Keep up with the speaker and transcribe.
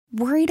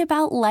Worried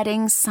about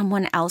letting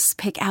someone else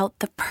pick out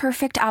the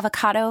perfect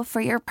avocado for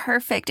your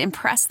perfect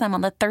impress them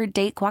on the third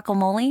date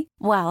guacamole?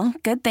 Well,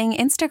 good thing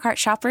Instacart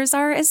shoppers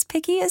are as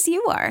picky as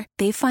you are.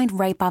 They find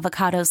ripe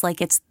avocados like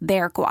it's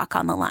their guac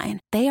on the line.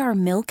 They are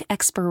milk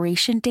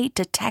expiration date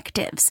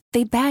detectives.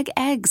 They bag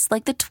eggs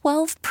like the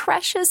 12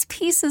 precious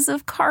pieces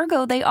of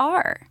cargo they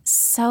are.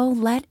 So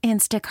let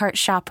Instacart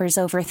shoppers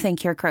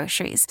overthink your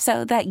groceries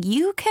so that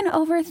you can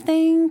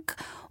overthink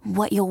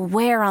what you'll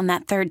wear on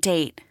that third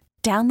date.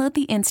 Download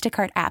the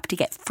Instacart app to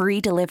get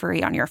free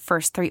delivery on your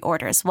first 3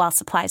 orders while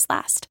supplies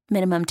last.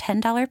 Minimum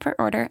 $10 per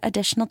order.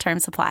 Additional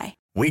terms apply.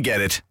 We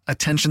get it.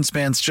 Attention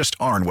spans just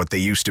aren't what they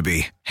used to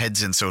be.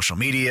 Heads in social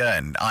media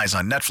and eyes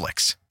on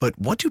Netflix. But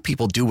what do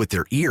people do with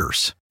their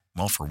ears?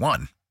 Well, for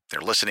one, they're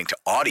listening to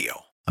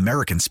audio.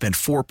 Americans spend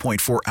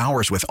 4.4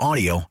 hours with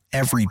audio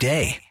every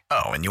day.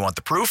 Oh, and you want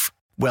the proof?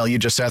 Well, you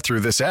just sat through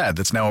this ad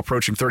that's now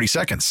approaching 30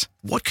 seconds.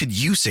 What could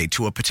you say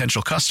to a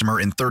potential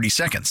customer in 30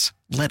 seconds?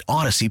 Let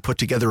Odyssey put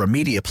together a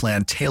media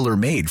plan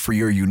tailor-made for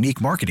your unique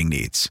marketing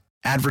needs.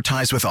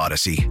 Advertise with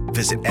Odyssey.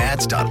 Visit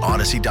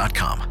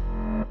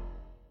ads.odyssey.com.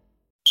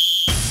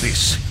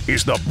 This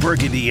is the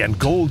Burgundy and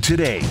Gold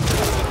Today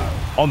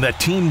on the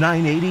Team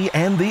 980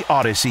 and the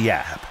Odyssey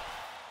app.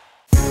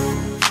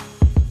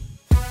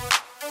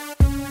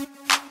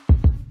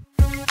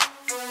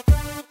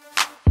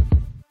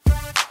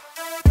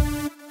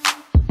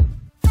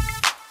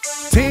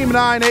 Team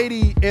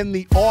 980 in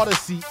the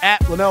Odyssey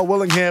app. Linnell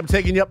Willingham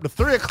taking you up to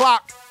 3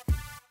 o'clock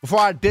before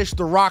I dish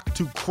the rock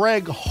to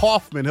Craig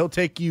Hoffman. He'll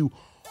take you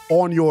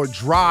on your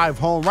drive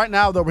home. Right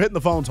now, though, we're hitting the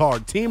phones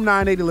hard. Team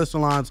 980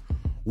 listener lines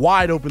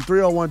wide open,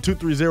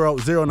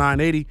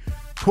 301-230-0980.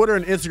 Twitter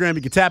and Instagram,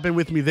 you can tap in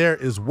with me there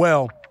as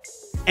well.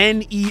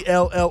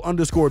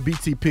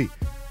 NELL_BTP.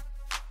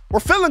 We're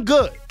feeling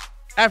good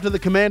after the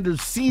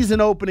Commanders'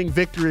 season-opening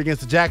victory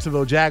against the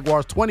Jacksonville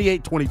Jaguars,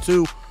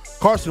 28-22.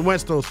 Carson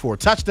Wentz throws 4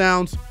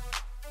 touchdowns.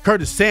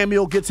 Curtis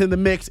Samuel gets in the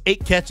mix,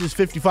 8 catches,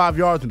 55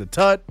 yards and a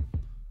tud.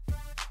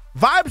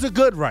 Vibes are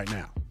good right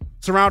now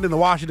surrounding the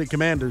Washington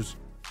Commanders,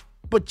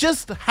 but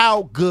just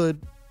how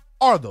good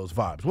are those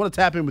vibes? I want to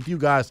tap in with you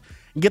guys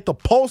and get the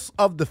pulse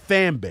of the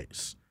fan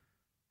base.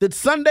 Did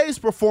Sunday's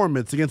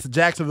performance against the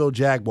Jacksonville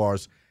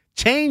Jaguars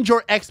change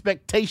your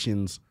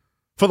expectations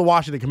for the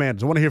Washington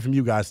Commanders? I want to hear from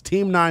you guys.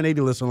 Team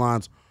 980 listener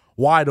lines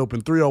wide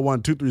open,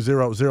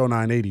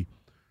 301-230-0980.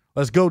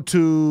 Let's go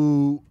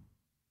to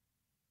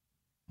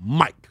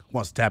Mike.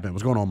 Wants to tap in.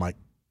 What's going on, Mike?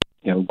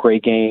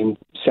 Great game.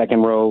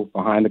 Second row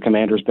behind the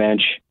Commanders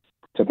bench.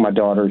 Took my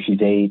daughter.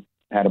 She's 8.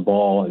 Had a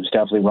ball. It was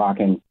definitely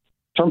rocking. In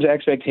terms of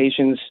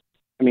expectations,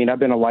 I've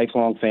been a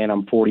lifelong fan.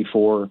 I'm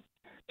 44,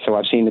 so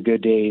I've seen the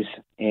good days,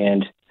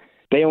 and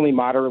they only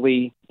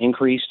moderately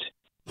increased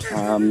in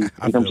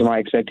terms of my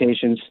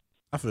expectations.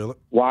 I feel it.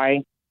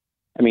 Why?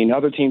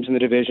 Other teams in the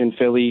division,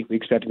 Philly, we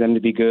expected them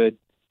to be good.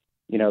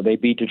 They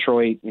beat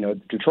Detroit.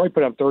 Detroit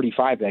put up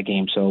 35 that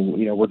game. So,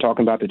 we're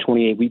talking about the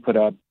 28 we put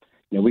up.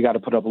 We got to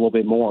put up a little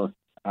bit more.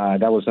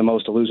 That was the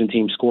most a losing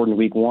team scored in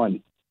week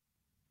 1.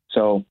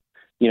 So,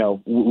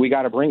 we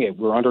got to bring it.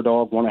 We're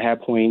underdog,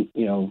 1.5 point,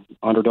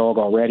 underdog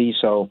already.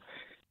 So,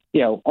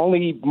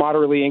 only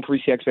moderately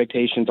increase the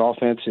expectations.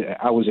 Offense,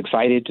 I was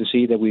excited to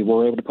see that we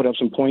were able to put up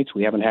some points.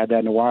 We haven't had that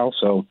in a while.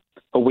 So,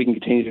 hope we can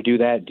continue to do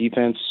that.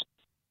 Defense,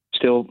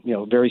 still,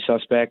 very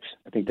suspect.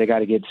 I think they got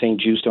to get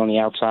St. Juste on the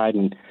outside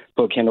and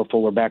put Kendall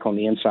Fuller back on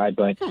the inside.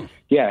 But,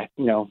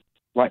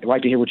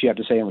 like to hear what you have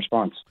to say in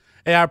response.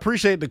 Hey, I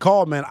appreciate the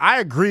call, man. I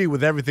agree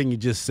with everything you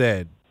just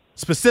said,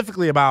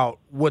 specifically about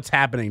what's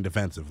happening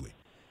defensively.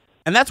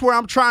 And that's where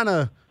I'm trying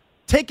to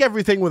take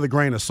everything with a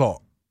grain of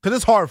salt, because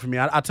it's hard for me.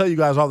 I tell you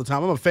guys all the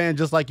time, I'm a fan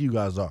just like you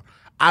guys are.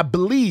 I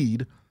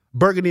bleed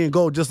burgundy and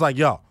gold just like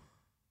y'all.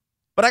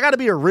 But I got to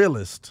be a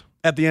realist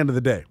at the end of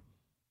the day.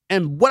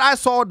 And what I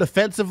saw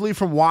defensively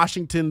from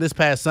Washington this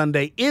past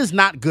Sunday is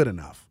not good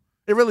enough.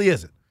 It really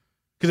isn't.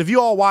 Because if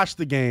you all watched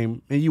the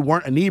game and you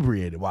weren't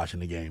inebriated watching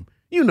the game,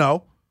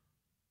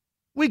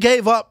 we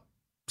gave up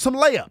some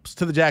layups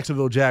to the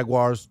Jacksonville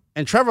Jaguars,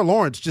 and Trevor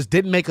Lawrence just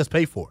didn't make us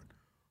pay for it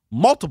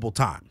multiple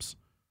times.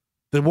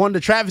 The one to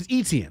Travis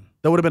Etienne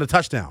that would have been a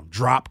touchdown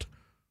dropped.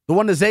 The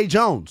one to Zay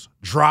Jones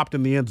dropped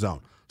in the end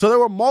zone. So there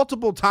were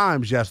multiple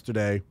times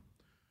yesterday,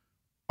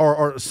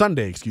 or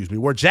Sunday,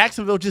 where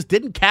Jacksonville just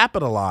didn't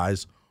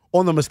capitalize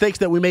on the mistakes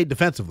that we made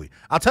defensively.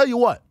 I'll tell you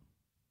what,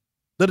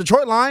 the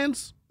Detroit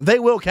Lions, they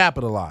will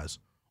capitalize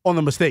on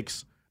the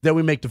mistakes that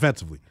we make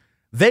defensively.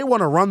 They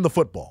want to run the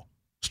football.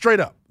 Straight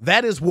up.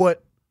 That is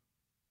what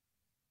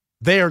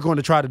they are going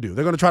to try to do.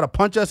 They're going to try to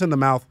punch us in the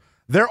mouth.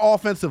 Their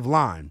offensive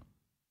line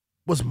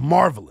was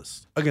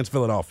marvelous against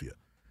Philadelphia.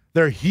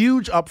 They're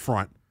huge up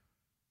front.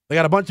 They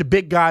got a bunch of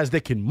big guys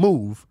that can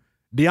move.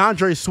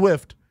 DeAndre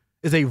Swift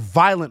is a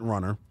violent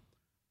runner.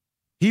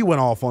 He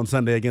went off on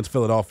Sunday against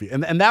Philadelphia.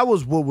 And that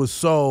was what was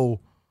so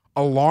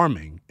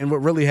alarming and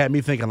what really had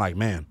me thinking, like,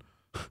 man,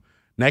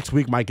 next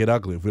week might get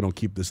ugly if we don't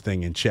keep this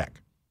thing in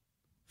check.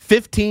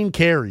 15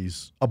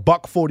 carries,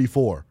 $144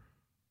 for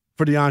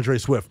DeAndre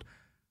Swift.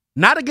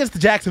 Not against the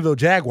Jacksonville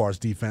Jaguars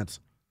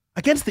defense,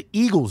 against the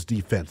Eagles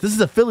defense. This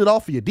is a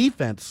Philadelphia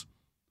defense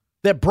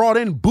that brought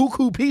in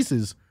buku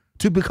pieces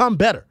to become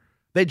better.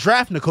 They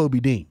draft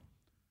Nakobe Dean.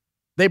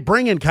 They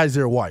bring in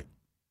Kaiser White,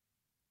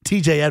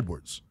 TJ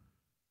Edwards.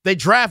 They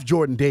draft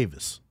Jordan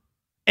Davis.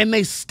 And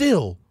they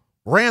still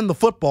ran the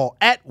football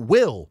at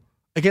will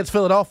against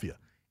Philadelphia.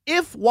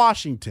 If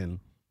Washington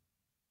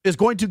is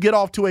going to get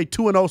off to a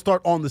 2-0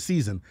 start on the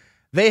season,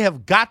 they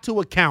have got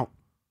to account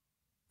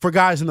for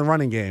guys in the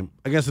running game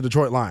against the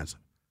Detroit Lions.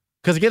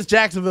 Because against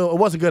Jacksonville, it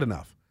wasn't good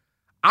enough.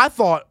 I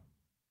thought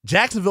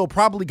Jacksonville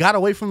probably got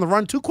away from the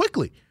run too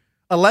quickly.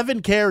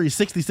 11 carries,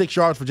 66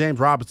 yards for James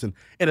Robinson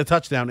and a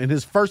touchdown in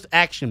his first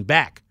action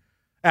back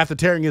after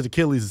tearing his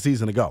Achilles a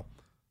season ago.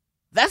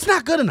 That's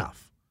not good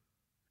enough.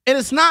 And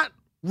it's not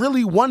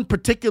really one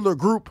particular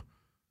group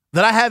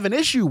that I have an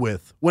issue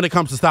with when it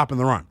comes to stopping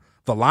the run.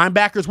 The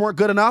linebackers weren't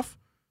good enough.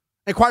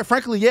 And quite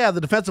frankly, yeah,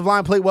 the defensive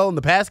line played well in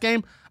the pass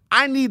game.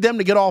 I need them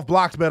to get off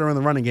blocks better in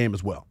the running game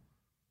as well.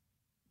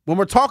 When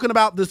we're talking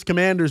about this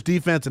Commanders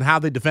defense and how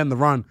they defend the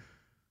run,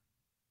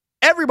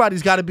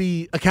 everybody's got to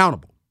be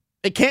accountable.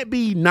 It can't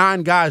be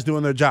 9 guys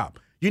doing their job.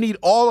 You need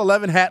all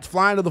 11 hats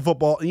flying to the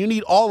football, and you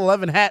need all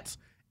 11 hats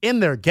in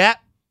their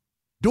gap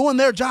doing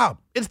their job.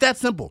 It's that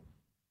simple.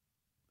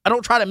 I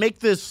don't try to make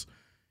this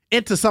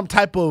into some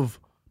type of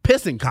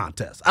pissing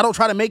contest. I don't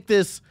try to make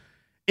this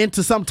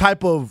into some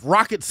type of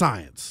rocket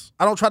science.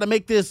 I don't try to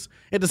make this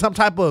into some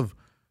type of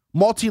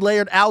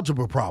multi-layered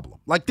algebra problem.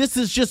 Like, this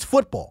is just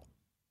football.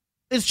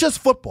 It's just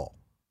football.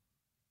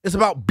 It's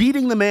about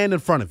beating the man in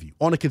front of you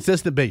on a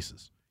consistent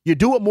basis. You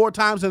do it more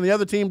times than the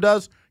other team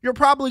does, you're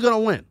probably going to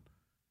win.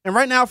 And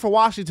right now for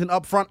Washington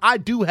up front, I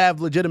do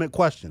have legitimate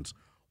questions.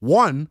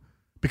 One,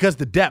 because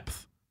the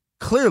depth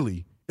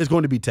clearly is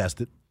going to be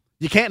tested.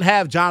 You can't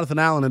have Jonathan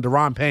Allen and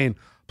Daron Payne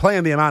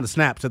playing the amount of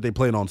snaps that they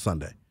played on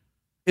Sunday.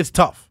 It's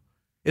tough.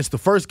 It's the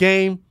first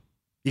game.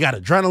 You got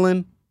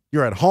adrenaline.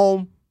 You're at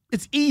home.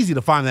 It's easy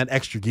to find that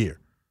extra gear.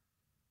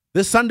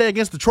 This Sunday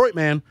against Detroit,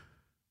 man,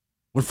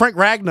 when Frank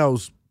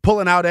Ragnow's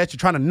pulling out at you,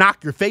 trying to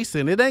knock your face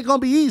in, it ain't going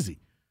to be easy.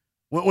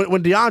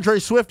 When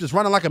DeAndre Swift is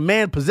running like a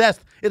man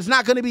possessed, it's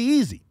not going to be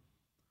easy.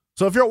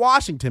 So if you're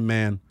Washington,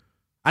 man,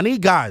 I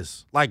need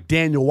guys like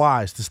Daniel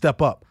Wise to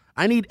step up.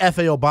 I need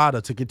F.A.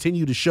 Obata to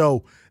continue to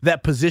show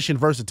that position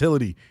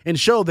versatility and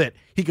show that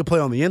he can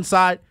play on the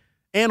inside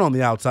and on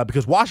the outside,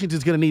 because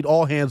Washington's going to need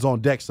all hands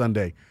on deck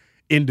Sunday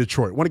in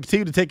Detroit. Want to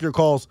continue to take your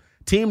calls.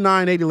 Team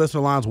 980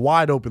 listener lines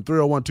wide open,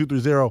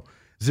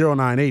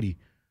 301-230-0980.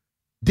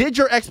 Did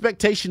your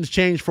expectations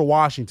change for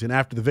Washington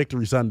after the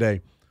victory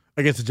Sunday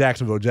against the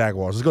Jacksonville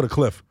Jaguars? Let's go to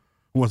Cliff,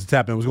 who wants to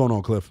tap in. What's going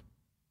on, Cliff?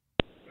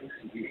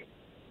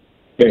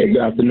 Hey,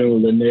 good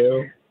afternoon,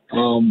 Linnell.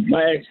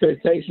 My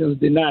expectations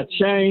did not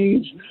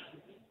change.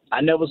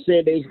 I never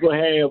said they was going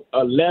to have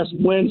a less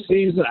win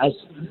season.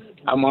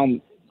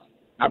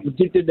 I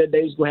predicted that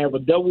they was going to have a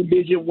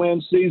double-digit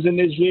win season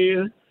this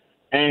year.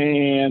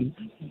 And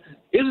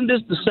isn't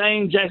this the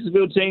same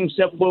Jacksonville team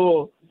except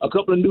for a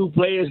couple of new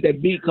players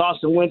that beat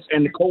Carson Wentz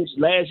and the Colts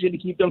last year to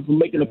keep them from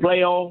making the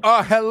playoffs?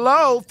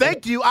 Hello.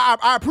 Thank you.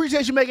 I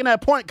appreciate you making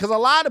that point, because a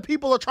lot of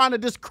people are trying to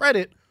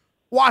discredit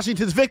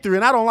Washington's victory,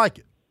 and I don't like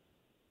it.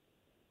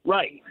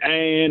 Right.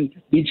 And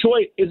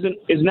Detroit is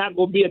not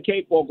going to be a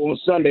cakewalk on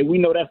Sunday. We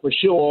know that for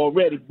sure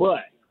already.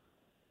 But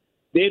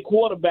their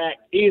quarterback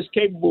is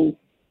capable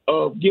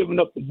of giving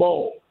up the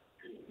ball.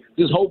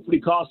 Just hopefully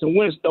Carson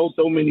Wentz don't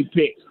throw many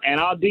picks. And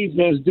our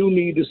defense do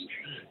need to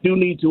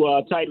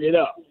tighten it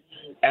up.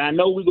 And I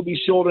know we're going to be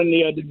short on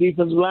the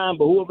defensive line,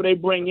 but whoever they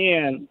bring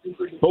in,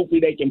 hopefully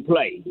they can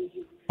play.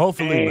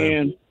 Hopefully,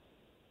 man.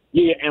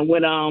 Yeah, and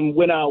when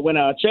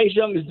Chase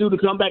Young is due to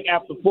come back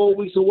after 4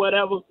 weeks or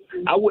whatever,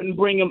 I wouldn't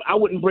bring him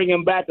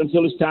back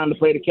until it's time to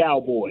play the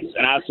Cowboys,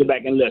 and I'll sit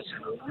back and listen.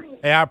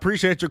 Hey, I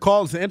appreciate your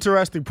call. It's an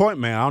interesting point,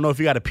 man. I don't know if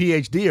you got a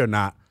PhD or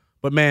not,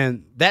 but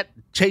man, that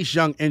Chase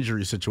Young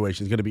injury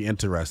situation is going to be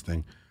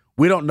interesting.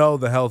 We don't know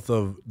the health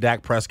of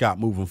Dak Prescott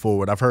moving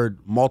forward. I've heard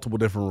multiple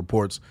different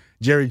reports.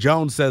 Jerry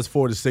Jones says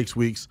 4 to 6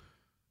 weeks.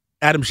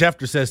 Adam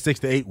Schefter says 6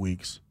 to 8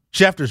 weeks.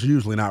 Schefter's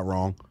usually not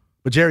wrong,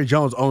 but Jerry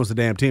Jones owns the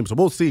damn team, so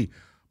we'll see.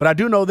 But I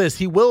do know this.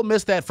 He will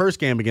miss that first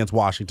game against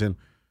Washington.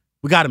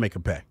 We got to make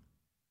him pay.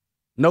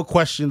 No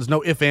questions,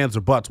 no ifs, ands,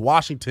 or buts.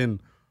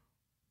 Washington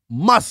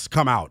must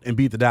come out and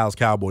beat the Dallas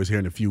Cowboys here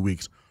in a few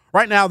weeks.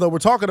 Right now, though, we're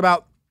talking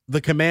about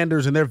the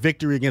Commanders and their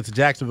victory against the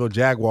Jacksonville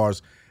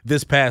Jaguars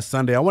this past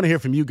Sunday. I want to hear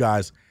from you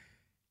guys.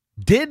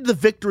 Did the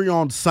victory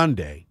on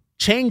Sunday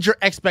change your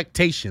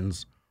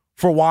expectations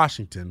for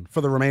Washington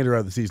for the remainder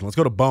of the season? Let's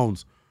go to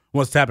Bones, who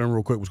wants to tap in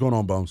real quick. What's going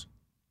on, Bones?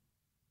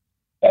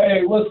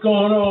 Hey, what's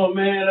going on,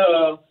 man?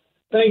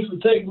 Thanks for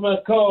taking my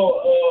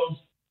call.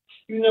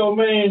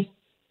 Man,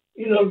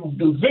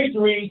 the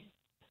victory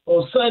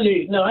on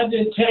Sunday, no, I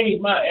didn't change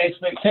my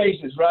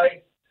expectations,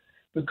 right?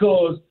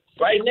 Because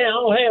right now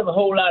I don't have a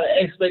whole lot of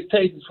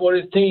expectations for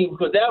this team,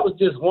 because that was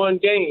just one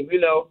game,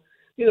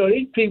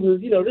 These people,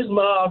 this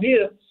mob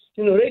here,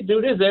 they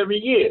do this every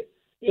year.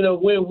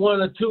 Win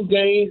 1 or 2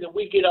 games and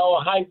we get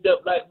all hyped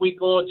up like we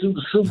going to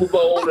the Super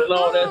Bowl and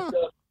all that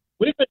stuff.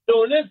 we've been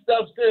doing this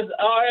stuff since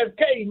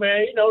RFK,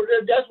 man. You know,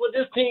 that's what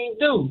this team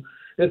do.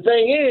 The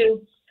thing is,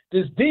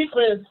 this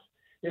defense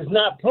is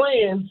not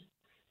playing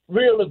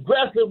real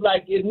aggressive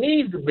like it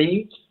needs to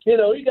be. You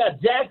know, you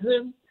got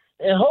Jackson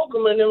and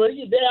Holcomb, and they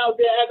out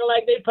there acting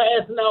like they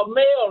passing out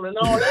mail and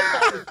all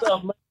that kind of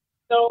stuff, man.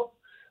 You know,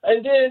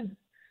 and then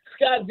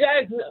Scott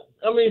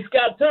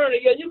Turner.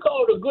 Yeah, you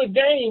called a good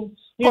game.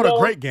 Called a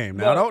great game.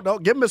 Now,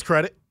 don't give him his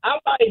credit. I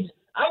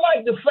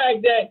like the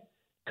fact that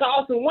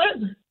Carson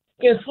Wentz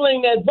can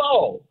sling that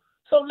ball.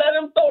 So let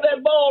him throw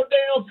that ball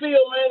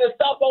downfield, man, and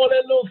stop all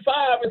that little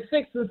 5 and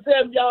 6 and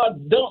 7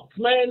 yard dunks,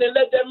 man, and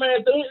let that man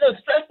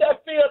stretch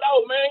that field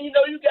out, man. You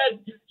know,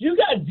 you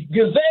got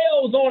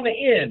gazelles on the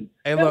end.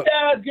 Hey, Them look,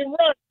 guys can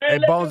run, man.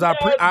 Hey, Bones,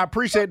 I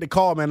appreciate the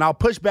call, man. I'll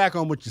push back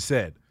on what you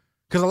said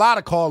because a lot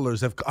of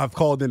callers have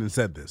called in and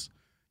said this.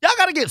 Y'all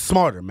got to get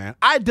smarter, man.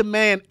 I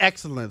demand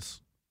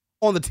excellence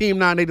on the Team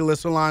 980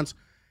 listener lines.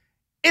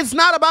 It's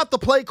not about the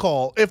play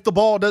call if the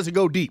ball doesn't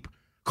go deep.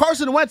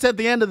 Carson Wentz at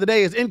the end of the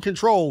day is in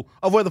control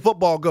of where the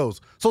football goes.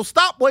 So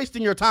stop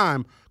wasting your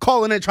time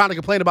calling in trying to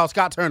complain about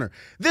Scott Turner.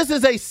 This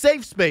is a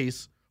safe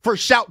space for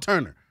Shout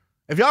Turner.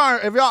 If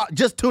y'all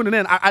just tuning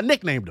in, I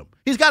nicknamed him.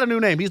 He's got a new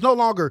name. He's no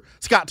longer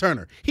Scott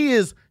Turner. He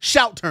is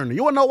Shout Turner.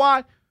 You want to know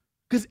why?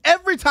 Because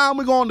every time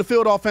we go on the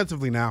field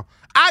offensively now,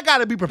 I got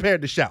to be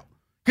prepared to shout.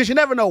 Because you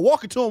never know.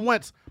 Walking to him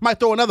Wentz might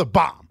throw another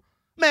bomb.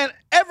 Man,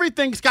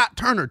 everything Scott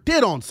Turner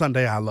did on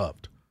Sunday I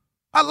loved.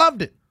 I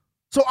loved it.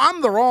 So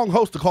I'm the wrong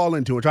host to call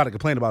into and try to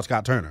complain about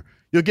Scott Turner.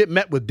 You'll get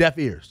met with deaf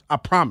ears. I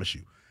promise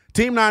you.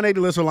 Team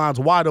 980 listener lines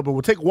wide open.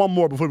 We'll take one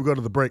more before we go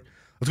to the break.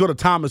 Let's go to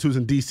Thomas, who's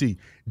in D.C.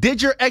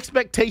 Did your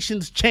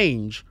expectations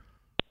change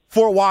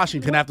for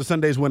Washington after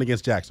Sunday's win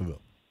against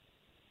Jacksonville?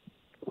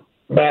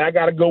 Man, I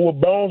got to go with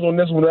Bones on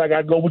this one. I got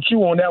to go with you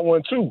on that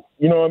one, too.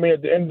 You know what I mean?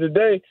 At the end of the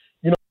day,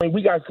 you know,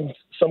 we got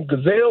some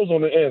gazelles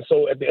on the end.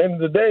 So at the end of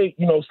the day,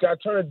 you know, Scott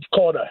Turner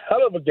called a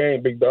hell of a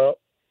game, big dog.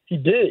 He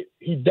did.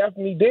 He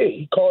definitely did.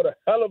 He called a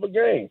hell of a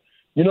game.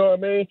 You know what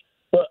I mean?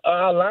 But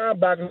our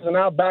linebackers and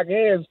our back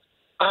ends,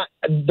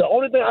 the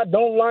only thing I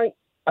don't like,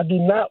 I do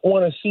not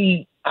want to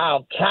see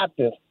our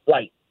captains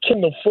like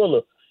Kendall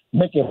Fuller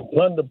making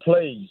blunder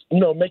plays, you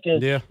know,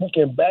 making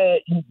bad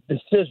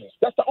decisions.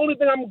 That's the only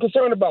thing I'm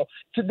concerned about.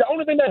 The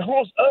only thing that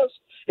haunts us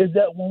is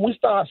that when we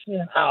start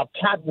seeing our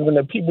captains and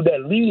the people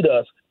that lead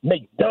us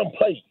make dumb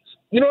plays.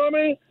 You know what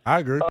I mean? I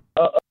agree.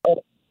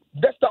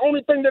 That's the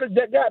only thing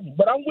that got me.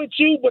 But I'm with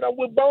you, but I'm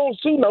with Bones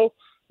too. No,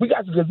 we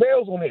got the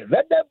gazelles on there.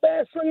 Let that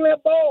bad sling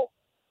that ball.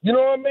 You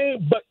know what I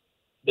mean? But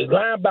the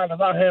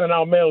linebackers out handing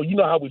out mail. You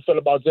know how we feel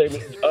about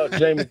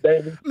Jamin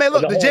Davis. Man,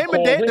 look, the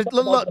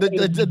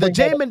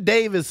Jamin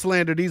Davis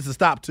slander needs to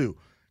stop too.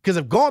 Because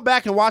if going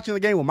back and watching the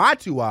game with my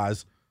two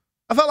eyes,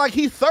 I felt like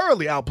he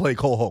thoroughly outplayed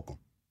Cole Holcomb.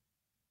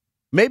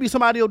 Maybe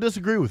somebody will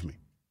disagree with me.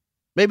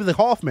 Maybe the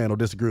Hoffman will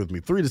disagree with me.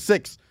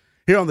 3-6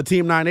 here on the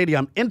Team 980.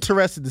 I'm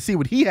interested to see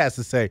what he has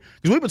to say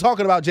because we've been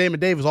talking about Jamin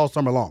Davis all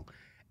summer long.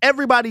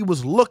 Everybody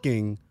was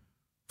looking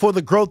for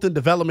the growth and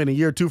development in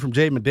year 2 from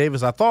Jamin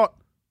Davis. I thought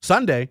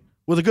Sunday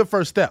was a good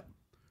first step.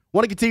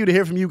 Want to continue to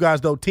hear from you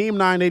guys, though. Team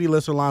 980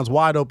 listener lines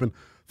wide open,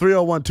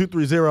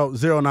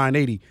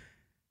 301-230-0980.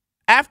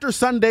 After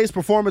Sunday's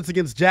performance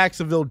against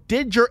Jacksonville,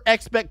 did your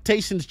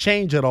expectations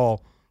change at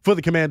all for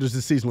the Commanders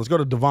this season? Let's go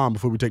to Devon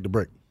before we take the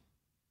break.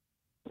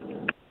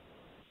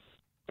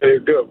 Hey,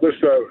 good. What's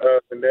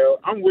up, Nell?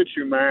 I'm with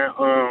you, man.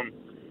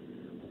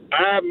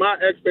 My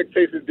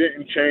expectations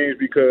didn't change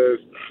because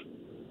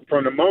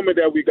from the moment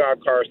that we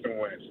got Carson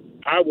Wentz,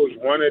 I was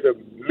one of the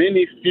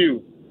many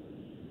few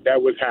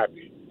that was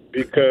happy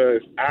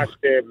because I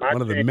said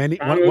one of the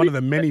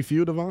many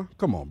few, Devon.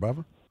 Come on,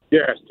 brother.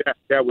 Yes,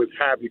 that was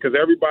happy because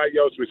everybody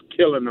else was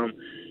killing them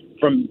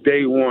from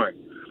day one.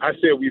 I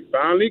said we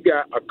finally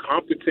got a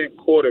competent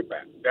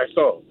quarterback. That's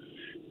all.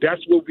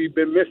 That's what we've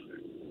been missing.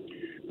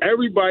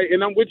 Everybody,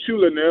 and I'm with you,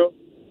 Linnell.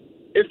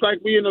 It's like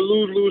we in a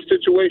lose-lose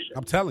situation.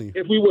 I'm telling you.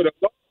 If we would have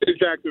lost to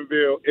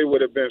Jacksonville, it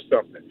would have been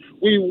something.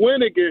 We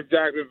win against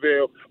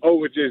Jacksonville,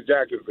 it's just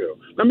Jacksonville.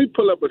 Let me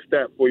pull up a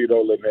stat for you,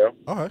 though, Linnell.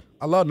 All right.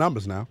 I love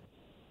numbers now.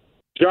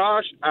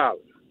 Josh Allen,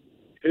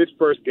 his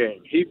first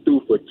game, he threw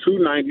for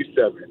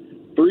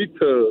 297, 3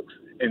 tugs,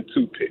 and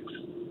 2 picks.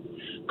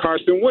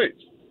 Carson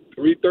Wentz,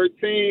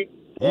 313,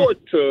 4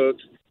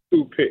 tugs,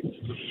 2 picks.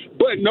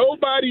 But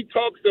nobody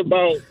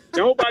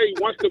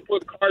wants to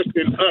put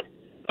Carson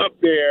up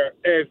there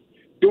as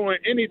doing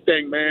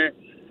anything, man.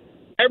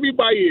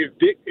 Everybody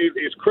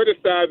is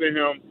criticizing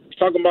him,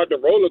 talking about the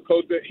roller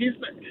coaster.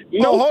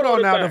 Hold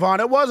on now, Devon.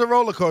 It was a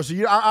roller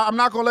coaster. I'm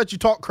not going to let you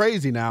talk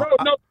crazy now.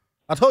 No.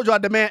 I told you I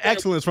demand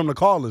excellence from the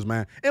callers,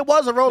 man. It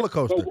was a roller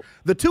coaster.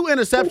 The 2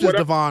 interceptions,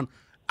 Devon,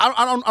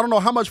 I don't know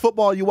how much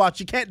football you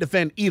watch. You can't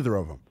defend either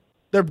of them.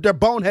 They're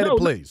boneheaded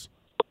plays.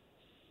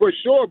 For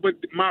sure, but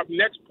my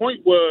next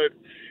point was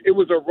it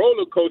was a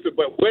roller coaster,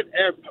 but what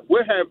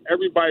have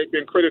everybody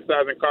been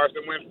criticizing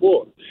Carson Wentz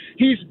for?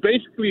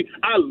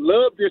 I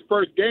love this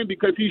first game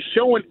because he's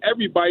showing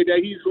everybody that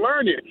he's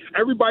learning.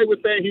 Everybody was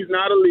saying he's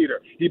not a leader.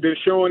 He's been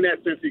showing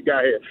that since he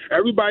got here.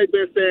 Everybody's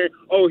been saying,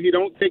 he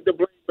don't take the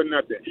blame for for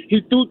nothing.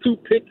 He threw 2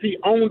 picks. He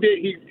owned it.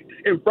 He's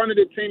in front of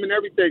the team and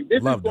everything.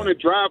 This is going to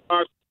drive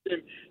our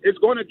season. It's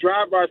going to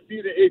drive our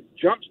season. It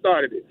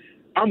jump-started it.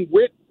 I'm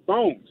with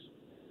Bones.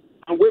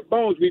 We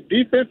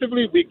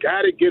defensively, we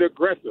got to get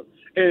aggressive.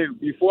 And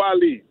before I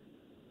leave,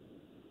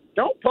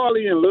 don't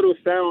Paulie and Little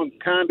sound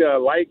kind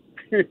of alike?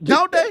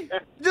 Don't they?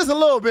 Just a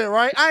little bit,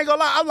 right? I ain't gonna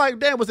lie. I'm like,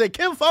 damn, was they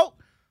kinfolk?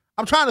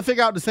 I'm trying to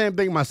figure out the same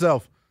thing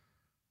myself.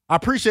 I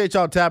appreciate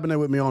y'all tapping in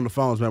with me on the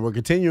phones, man. We're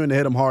continuing to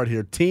hit them hard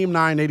here. Team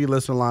 980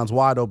 listener lines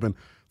wide open.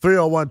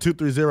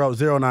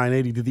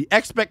 301-230-0980. Did the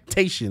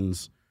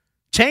expectations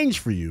change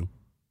for you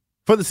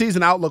for the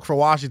season outlook for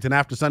Washington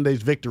after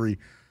Sunday's victory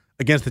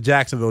against the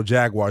Jacksonville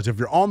Jaguars? If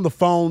you're on the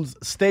phones,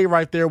 stay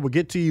right there. We'll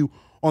get to you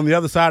on the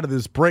other side of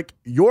this break.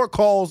 Your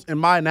calls and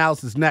my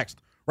analysis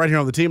next, right here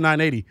on the Team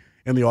 980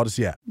 in the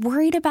Odyssey app.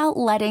 Worried about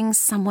letting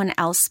someone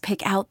else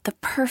pick out the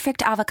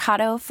perfect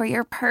avocado for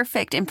your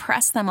perfect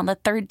impress them on the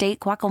third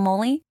date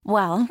guacamole?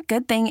 Well,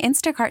 good thing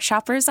Instacart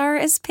shoppers are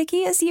as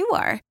picky as you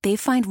are. They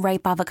find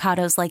ripe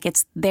avocados like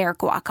it's their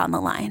guac on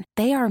the line.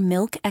 They are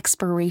milk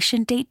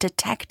expiration date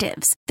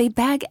detectives. They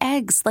bag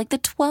eggs like the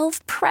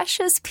 12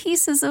 precious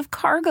pieces of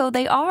cargo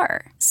they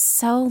are.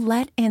 So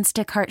let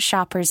Instacart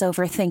shoppers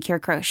overthink your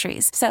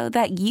groceries so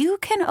that you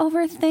can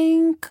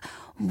overthink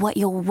what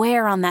you'll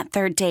wear on that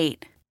third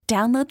date.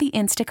 Download the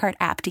Instacart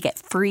app to get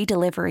free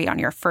delivery on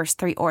your first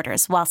 3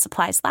 orders while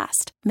supplies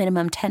last.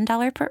 Minimum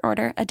 $10 per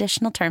order.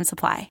 Additional terms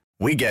apply.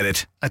 We get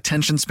it.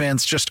 Attention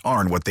spans just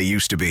aren't what they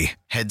used to be.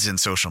 Heads in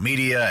social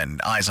media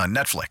and eyes on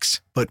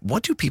Netflix. But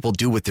what do people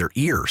do with their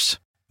ears?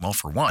 Well,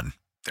 for one,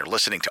 they're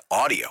listening to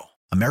audio.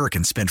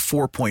 Americans spend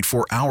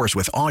 4.4 hours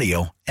with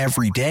audio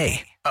every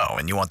day. Oh,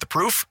 and you want the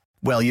proof?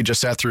 Well, you just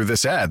sat through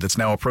this ad that's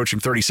now approaching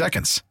 30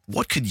 seconds.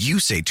 What could you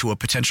say to a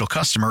potential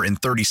customer in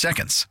 30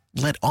 seconds?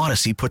 Let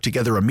Odyssey put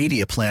together a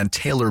media plan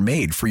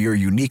tailor-made for your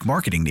unique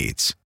marketing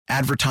needs.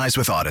 Advertise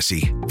with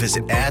Odyssey.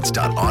 Visit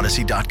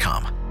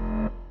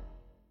ads.odyssey.com.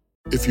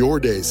 If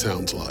your day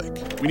sounds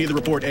like... We need the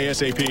report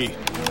ASAP.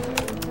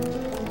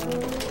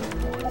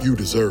 You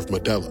deserve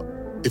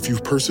Modelo. If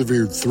you've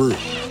persevered through...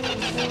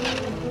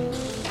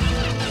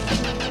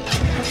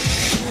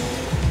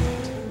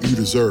 You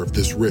deserve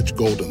this rich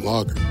golden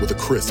lager with a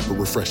crisp but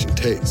refreshing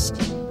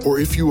taste. Or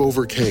if you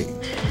overcame. 2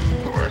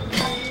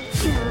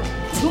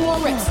 more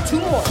reps, 2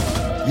 more.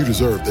 You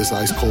deserve this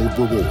ice-cold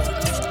reward.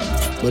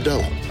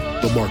 Modelo,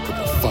 the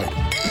Remarkable Fighter.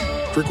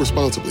 Drink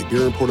responsibly.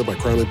 Beer imported by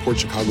Crown Port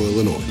Chicago,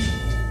 Illinois.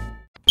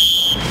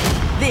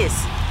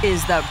 This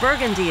is the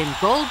Burgundy and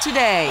Gold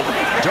Today.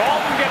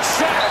 Dalton gets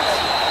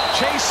sacked.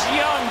 Chase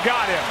Young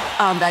got him.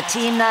 On the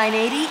Team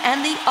 980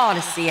 and the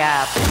Odyssey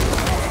app.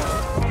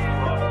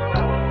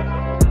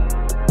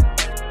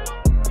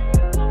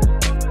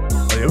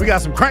 We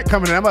got some crank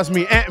coming in. That must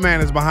mean Ant-Man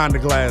is behind the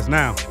glass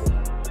now.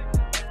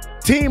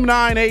 Team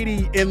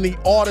 980 in the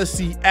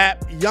Odyssey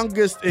app.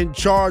 Youngest in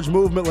charge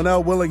movement,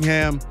 Linnell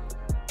Willingham,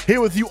 here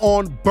with you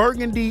on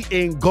Burgundy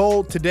in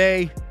Gold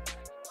today,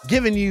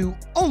 giving you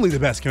only the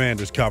best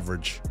Commanders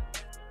coverage.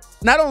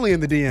 Not only in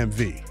the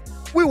DMV,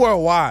 we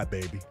worldwide,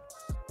 baby.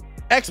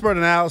 Expert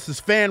analysis,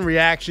 fan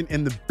reaction,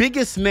 and the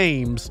biggest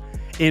names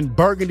in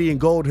Burgundy and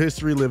Gold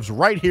history lives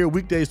right here,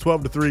 weekdays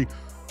 12 to 3.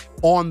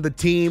 On the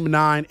Team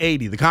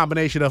 980, the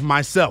combination of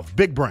myself,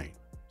 Big Brain,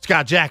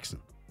 Scott Jackson,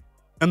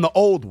 and the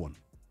old one,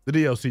 the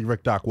DOC,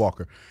 Rick Doc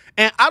Walker.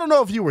 And I don't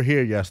know if you were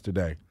here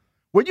yesterday.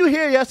 Were you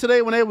here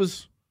yesterday when they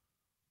was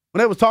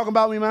talking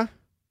about me, man?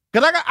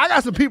 Because I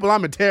got some people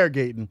I'm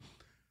interrogating,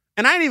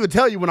 and I didn't even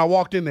tell you when I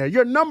walked in there.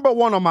 You're number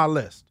 1 on my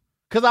list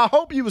because I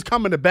hope you was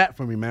coming to bat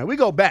for me, man. We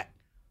go back.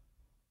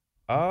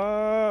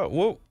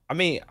 Well, I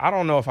mean, I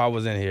don't know if I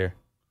was in here.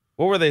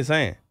 What were they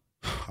saying?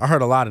 I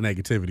heard a lot of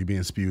negativity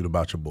being spewed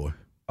about your boy.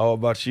 Oh,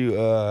 about you?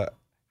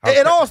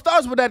 It all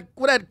starts with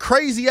that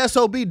crazy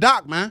SOB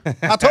Doc, man.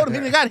 I told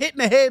him he got hit in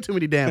the head too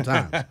many damn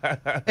times.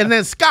 And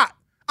then Scott,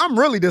 I'm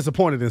really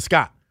disappointed in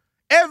Scott.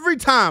 Every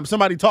time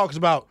somebody talks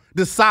about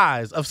the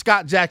size of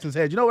Scott Jackson's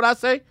head, you know what I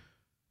say?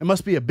 It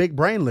must be a big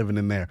brain living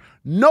in there.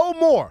 No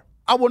more.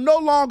 I will no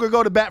longer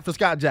go to bat for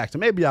Scott Jackson.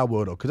 Maybe I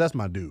will, though, because that's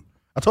my dude.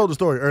 I told the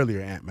story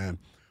earlier, Ant-Man.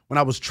 When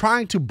I was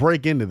trying to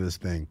break into this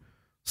thing,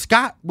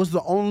 Scott was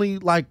the only,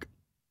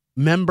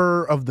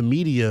 member of the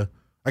media,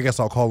 I guess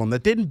I'll call him,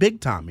 that didn't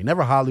big time me.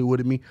 Never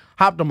Hollywooded me.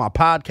 Hopped on my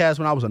podcast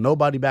when I was a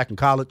nobody back in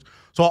college.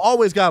 So I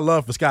always got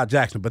love for Scott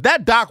Jackson. But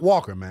that Doc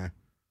Walker, man,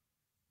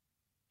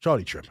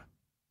 shorty tripping.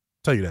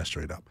 Tell you that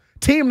straight up.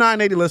 Team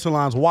 980 listener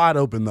lines wide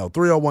open, though.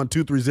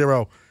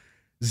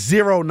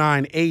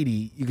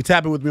 301-230-0980. You can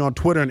tap in with me on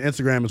Twitter and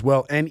Instagram as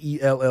well,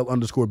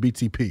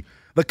 NELL_BTP.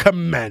 The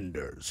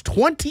Commanders,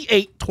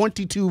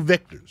 28-22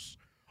 victors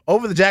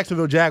over the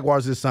Jacksonville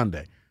Jaguars this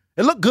Sunday.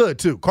 It looked good,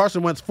 too.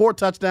 Carson Wentz, 4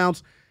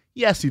 touchdowns.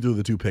 Yes, he threw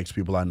the 2 picks,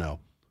 people I know.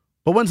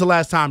 But when's the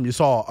last time you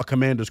saw a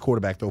Commanders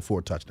quarterback throw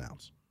 4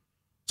 touchdowns?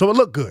 So it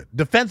looked good.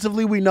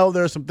 Defensively, we know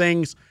there are some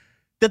things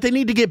that they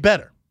need to get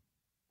better.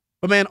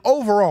 But, man,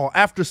 overall,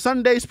 after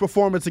Sunday's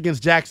performance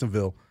against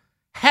Jacksonville,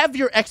 have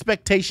your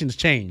expectations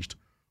changed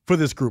for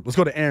this group? Let's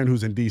go to Aaron,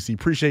 who's in D.C.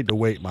 Appreciate the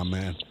wait, my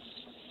man.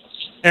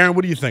 Aaron,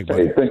 what do you think,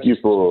 buddy? Hey, thank you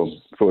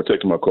for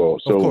taking my call.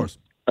 So, of course.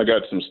 I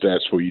got some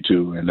stats for you,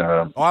 too. And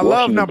I Washington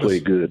love numbers.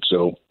 played good.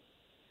 So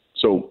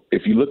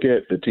if you look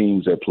at the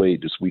teams that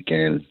played this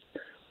weekend,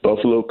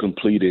 Buffalo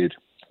completed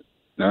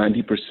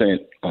 90%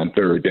 on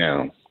third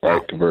down,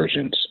 right,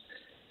 conversions.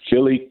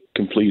 Philly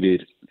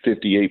completed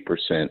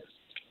 58%.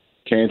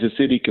 Kansas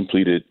City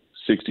completed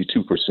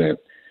 62%.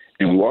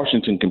 And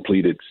Washington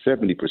completed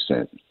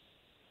 70%.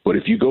 But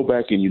if you go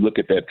back and you look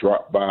at that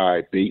drop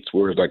by Bates,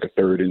 where it's like a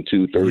 3rd and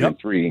 2, 3rd and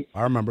 3,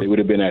 I remember. They would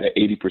have been at an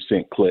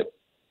 80% clip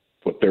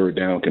for third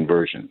down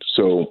conversions.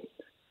 So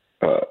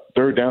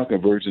third down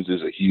conversions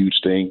is a huge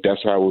thing.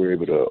 That's how we were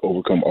able to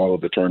overcome all of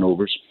the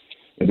turnovers.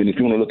 And then if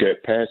you want to look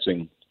at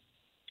passing,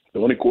 the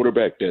only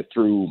quarterback that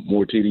threw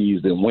more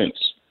TDs than Wentz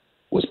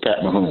was Pat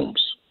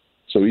Mahomes.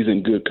 So he's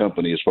in good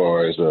company as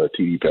far as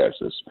TD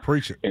passes.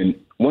 Preach it. And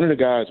one of the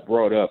guys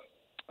brought up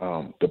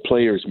the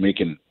players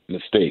making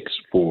mistakes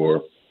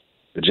for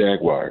the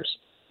Jaguars.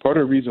 Part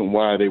of the reason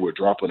why they were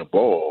dropping the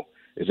ball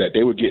is that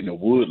they were getting a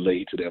wood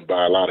laid to them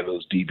by a lot of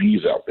those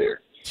DBs out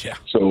there. Yeah.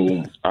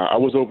 So I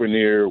was over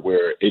near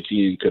where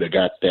Etienne could have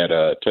got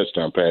that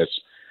touchdown pass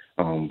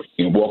and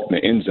walked in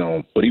the end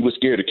zone, but he was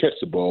scared to catch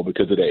the ball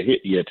because of that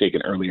hit he had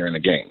taken earlier in the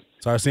game.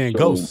 So I was saying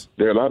ghosts.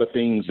 There are a lot of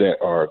things that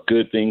are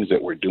good things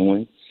that we're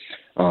doing.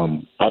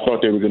 I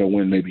thought they were going to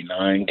win maybe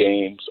 9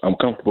 games. I'm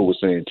comfortable with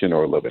saying 10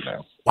 or 11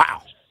 now.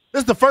 Wow.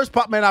 This is the first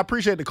man, I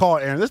appreciate the call,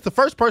 Aaron. This is the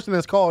first person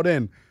that's called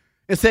in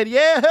and said,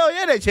 yeah, hell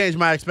yeah, they changed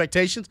my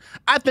expectations.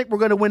 I think we're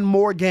going to win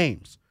more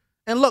games.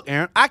 And look,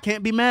 Aaron, I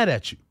can't be mad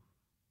at you.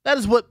 That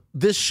is what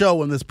this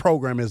show and this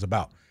program is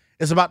about.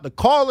 It's about the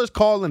callers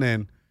calling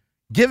in,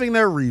 giving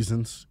their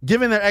reasons,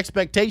 giving their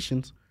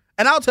expectations,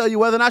 and I'll tell you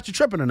whether or not you're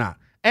tripping or not.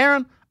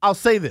 Aaron, I'll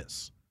say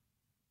this.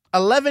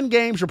 11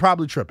 games, you're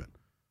probably tripping.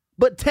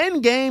 But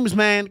 10 games,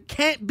 man,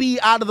 can't be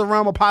out of the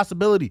realm of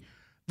possibility.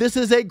 This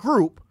is a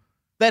group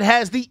that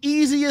has the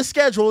easiest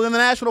schedule in the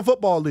National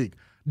Football League.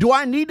 Do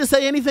I need to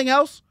say anything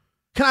else?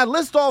 Can I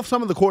list off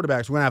some of the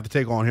quarterbacks we're going to have to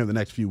take on here in the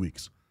next few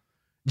weeks?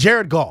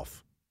 Jared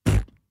Goff.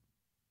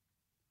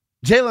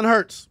 Jalen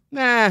Hurts.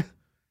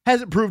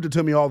 Hasn't proved it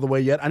to me all the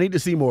way yet. I need to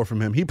see more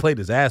from him. He played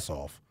his ass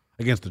off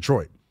against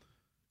Detroit.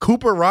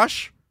 Cooper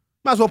Rush.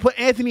 Might as well put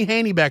Anthony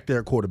Haney back there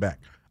at quarterback.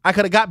 I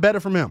could have got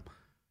better from him.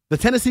 The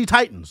Tennessee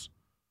Titans.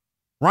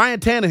 Ryan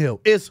Tannehill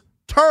is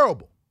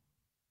terrible.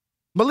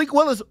 Malik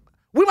Willis.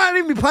 We might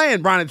even be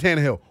playing Ryan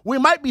Tannehill. We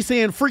might be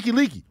seeing Freaky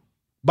Leaky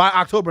by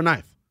October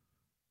 9th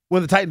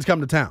when the Titans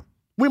come to town.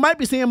 We might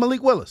be seeing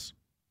Malik Willis.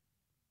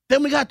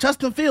 Then we got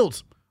Justin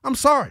Fields. I'm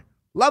sorry.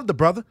 Love the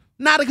brother.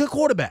 Not a good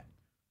quarterback.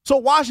 So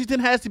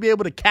Washington has to be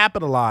able to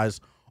capitalize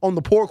on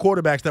the poor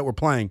quarterbacks that we're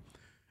playing.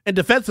 And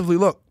defensively,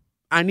 look,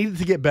 I needed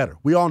to get better.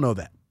 We all know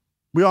that.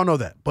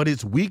 But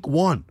it's week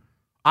 1.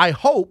 I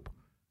hope,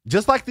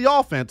 just like the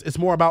offense, it's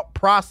more about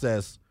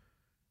process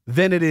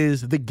than it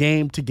is the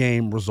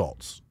game-to-game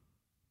results.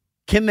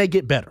 Can they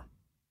get better?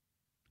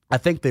 I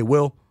think they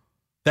will.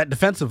 That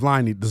defensive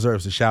line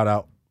deserves a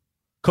shout-out.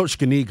 Coach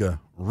Ganiga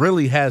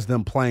really has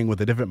them playing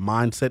with a different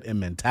mindset and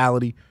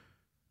mentality.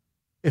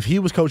 If he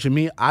was coaching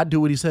me, I'd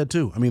do what he said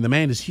too. I mean, the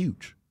man is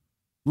huge.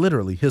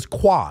 Literally, his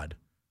quad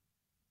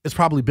is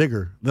probably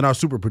bigger than our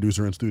super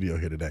producer in studio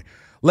here today.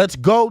 Let's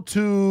go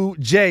to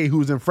Jay,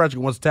 who's in Frederick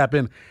and wants to tap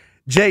in.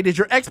 Jay, did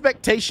your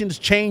expectations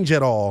change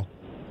at all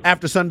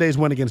after Sunday's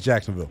win against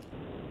Jacksonville?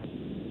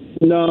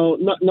 No,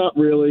 not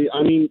really.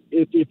 I mean,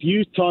 if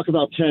you talk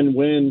about 10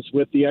 wins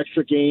with the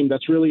extra game,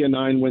 that's really a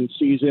 9-win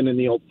season in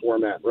the old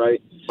format,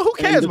 right? Well, who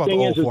cares about the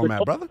old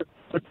format, brother?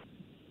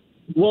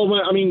 Well,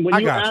 I mean,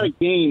 when you add a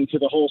game to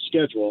the whole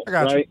schedule,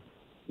 right?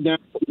 Now,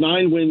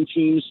 9-win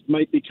teams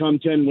might become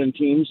 10-win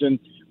teams, and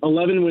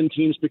 11-win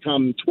teams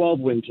become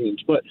 12-win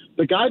teams. But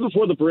the guy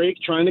before the break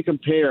trying to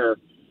compare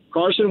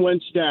Carson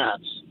Wentz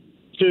stats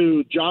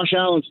to Josh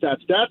Allen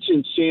stats, that's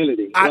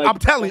insanity. I'm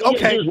telling you,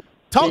 okay.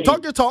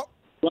 Talk your talk.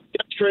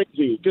 That's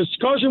crazy because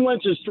Carson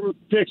Wentz's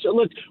picks.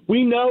 Look,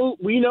 we know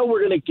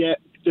we're going to get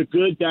the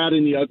good, bad,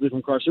 and the ugly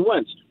from Carson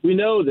Wentz. We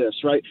know this,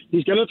 right?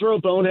 He's going to throw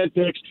bonehead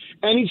picks,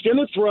 and he's going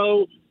to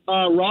throw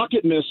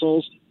rocket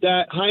missiles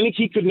that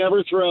Heineke could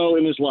never throw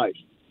in his life,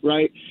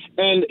 right?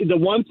 And the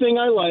one thing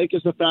I like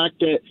is the fact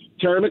that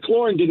Terry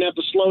McLaurin didn't have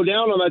to slow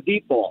down on that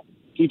deep ball.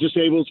 He just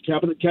able to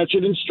catch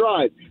it in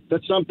stride.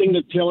 That's something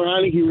that Taylor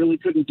Heineke really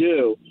couldn't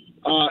do,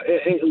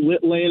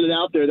 laying it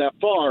out there that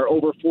far,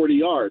 over 40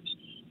 yards.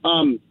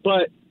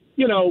 But,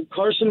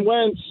 Carson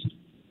Wentz,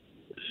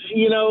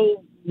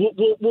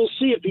 we'll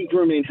see if he can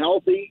remain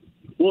healthy.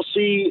 We'll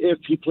see if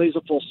he plays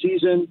a full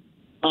season.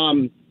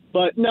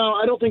 But, no,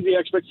 I don't think the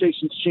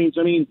expectations changed.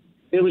 I mean,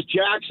 it was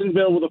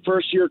Jacksonville with a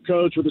first-year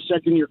coach with a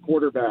second-year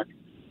quarterback.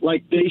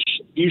 Like,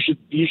 you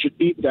should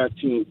beat that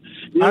team.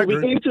 It'll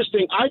be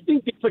interesting. I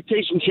think the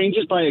expectation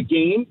changes by a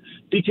game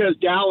because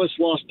Dallas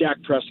lost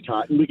Dak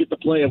Prescott, and we get to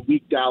play a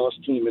weak Dallas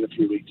team in a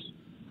few weeks.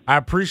 I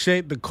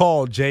appreciate the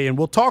call, Jay, and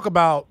we'll talk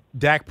about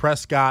Dak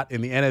Prescott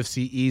in the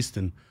NFC East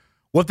and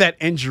what that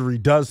injury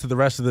does to the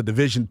rest of the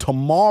division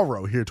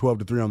tomorrow here 12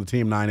 to 3 on the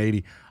Team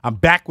 980. I'm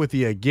back with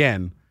you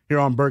again here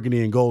on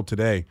Burgundy and Gold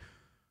today.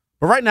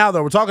 But right now,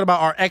 though, we're talking about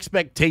our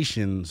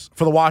expectations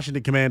for the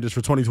Washington Commanders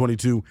for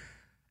 2022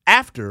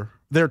 after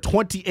their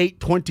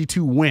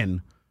 28-22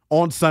 win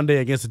on Sunday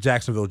against the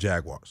Jacksonville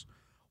Jaguars.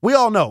 We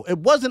all know it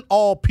wasn't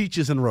all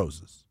peaches and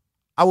roses.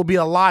 I would be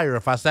a liar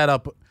if I sat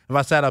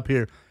up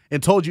here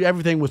and told you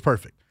everything was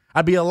perfect.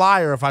 I'd be a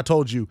liar if I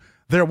told you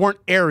there weren't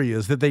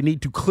areas that they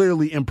need to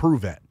clearly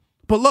improve at.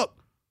 But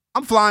look,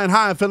 I'm flying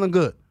high and feeling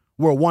good.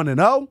 We're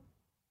 1-0.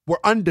 We're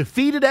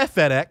undefeated at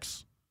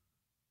FedEx.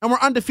 And we're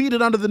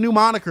undefeated under the new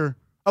moniker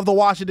of the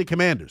Washington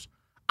Commanders.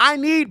 I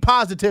need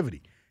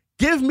positivity.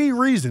 Give me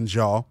reasons,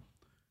 y'all.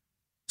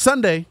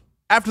 Sunday,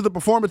 after the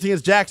performance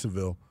against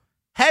Jacksonville,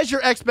 has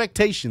your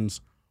expectations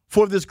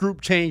for this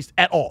group changed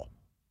at all?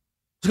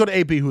 Let's go to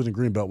AP, who's in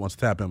Greenbelt, wants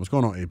to tap in. What's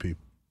going on, AP?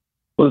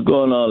 What's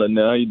going on,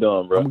 Lynell? How you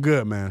doing, bro? I'm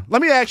good, man.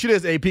 Let me ask you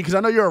this, AP, because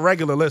I know you're a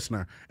regular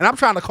listener, and I'm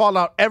trying to call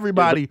out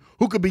everybody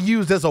who could be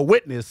used as a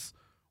witness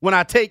when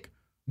I take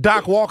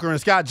Doc Walker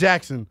and Scott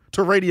Jackson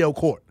to radio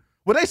court.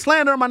 Were they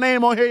slandering my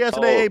name on here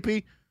yesterday,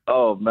 AP?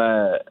 Oh,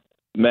 man,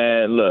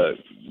 look,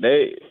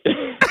 they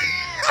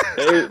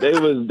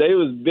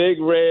was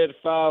Big Red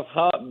 5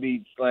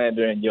 Heartbeat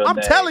slandering your name.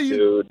 I'm telling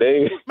you,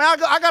 dude.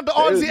 I got the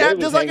Odyssey app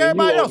just like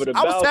everybody else.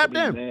 I was tapped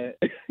in.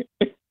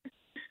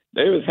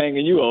 They was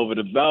hanging you over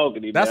the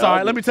balcony. That's man. all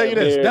right. Let me tell you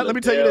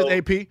this,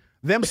 AP.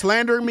 Them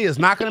slandering me is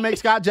not going to make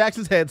Scott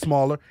Jackson's head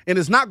smaller, and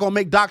it's not going to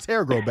make Doc's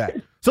hair grow back.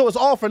 So it's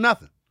all for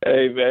nothing.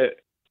 Hey, man.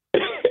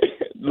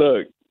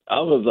 Look, I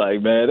was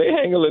like, man, they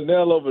hanging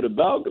Linnell over the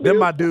balcony. They're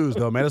my dudes,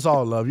 though, man. It's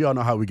all love. You all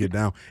know how we get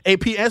down.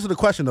 AP, answer the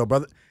question, though,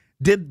 brother.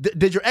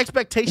 Did your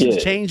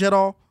expectations change at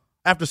all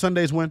after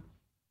Sunday's win?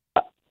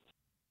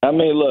 I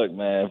mean, look,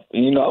 man, I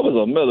was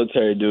on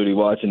military duty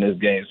watching this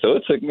game, so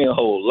it took me a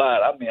whole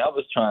lot. I mean, I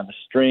was trying to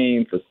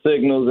stream for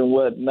signals and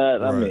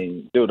whatnot. Right. I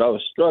mean, dude, I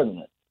was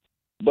struggling.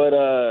 But,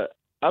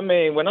 I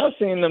mean, when I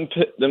seen them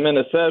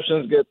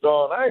interceptions get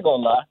thrown, I ain't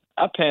going to lie,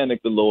 I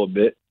panicked a little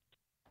bit.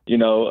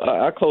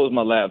 I closed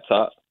my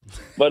laptop.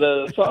 But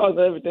as far as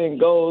everything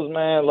goes,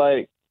 man,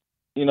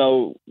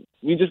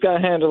 we just got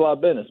to handle our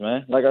business,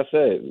 man. Like I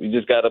said, we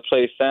just got to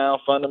play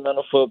sound,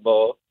 fundamental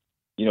football.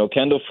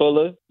 Kendall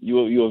Fuller,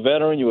 you a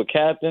veteran, you a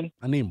captain.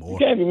 I need more. You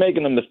can't be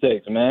making them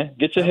mistakes, man.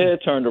 Get your head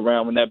turned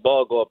around when that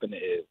ball go up in the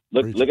air.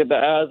 Look at the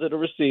eyes of the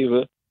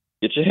receiver.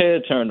 Get your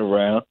head turned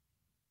around.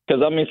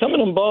 Because, I mean, some of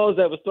them balls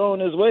that was thrown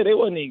his way, they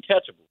wasn't even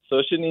catchable. So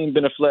it shouldn't even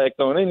been a flag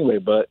thrown anyway.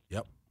 But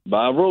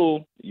by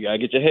rule, you got to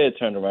get your head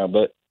turned around.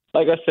 But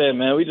like I said,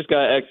 man, we just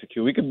got to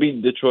execute. We could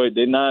beat Detroit.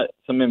 They're not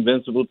some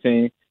invincible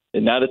team.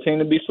 They're not a team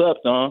to be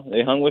slept on.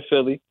 They hung with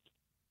Philly.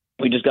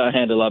 We just got to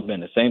handle our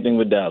business. Same thing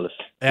with Dallas.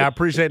 Hey, I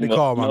appreciate the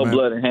call, my man. No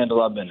blood and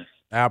handle our business.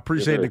 I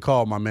appreciate the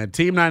call, my man.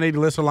 Team 980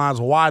 listener lines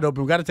wide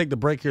open. We got to take the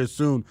break here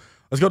soon.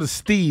 Let's go to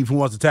Steve, who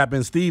wants to tap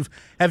in. Steve,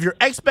 have your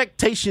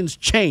expectations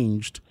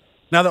changed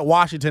now that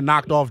Washington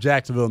knocked off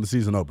Jacksonville in the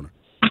season opener?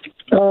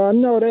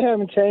 No, they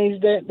haven't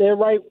changed. They're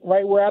right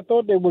where I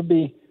thought they would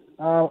be.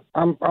 I'm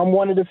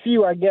one of the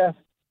few, I guess.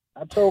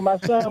 I told my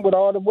son, with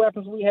all the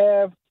weapons we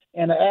have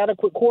and an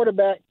adequate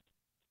quarterback,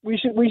 we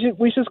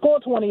should score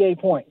 28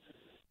 points.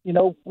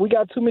 We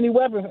got too many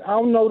weapons. I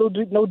don't know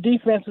no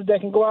defenses that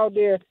can go out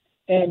there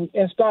and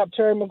stop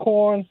Terry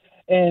McLaurin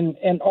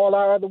and all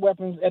our other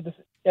weapons at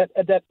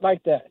that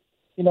like that.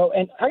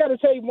 And I got to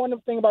tell you one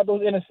thing about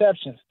those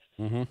interceptions.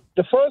 Mm-hmm.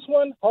 The first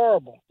one,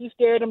 horrible. He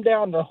stared him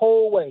down the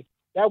whole way.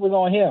 That was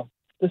on him.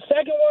 The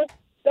second one,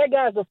 that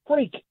guy's a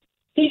freak.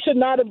 He should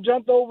not have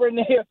jumped over in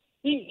there.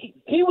 He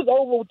was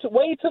over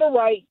way to the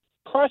right.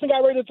 Carson got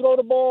ready to throw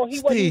the ball. He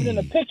wasn't even in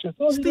the picture. As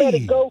soon as he let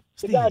it go,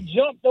 the guy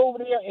jumped over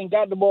there and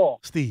got the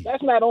ball.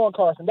 That's not on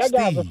Carson. That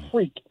guy's a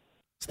freak.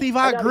 Steve,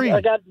 I agree.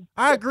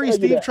 I agree,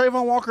 Steve.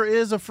 Trayvon Walker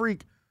is a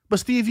freak.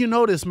 But, Steve, you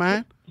know this,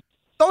 man.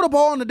 Throw the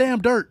ball in the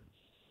damn dirt.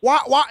 Why?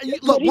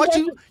 Look, what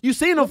you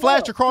seen him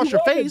flash across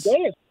your face.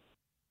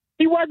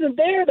 He wasn't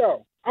there,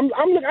 though.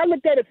 I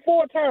looked at it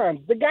 4 times.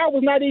 The guy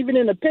was not even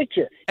in the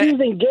picture. He was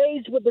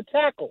engaged with the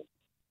tackle.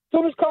 As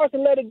soon as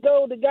Carson let it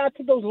go, the guy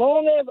took those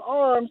long-ass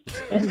arms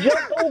and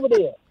jumped over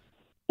there.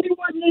 He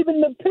wasn't even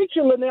in the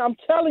picture, Linnell. I'm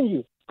telling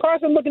you.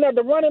 Carson looking at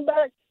the running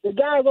back. The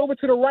guy's over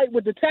to the right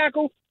with the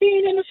tackle. He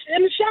ain't in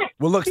the shot.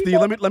 Well, look, Steve,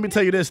 let me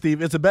tell you this,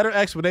 Steve. It's a better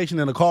explanation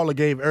than the caller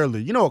gave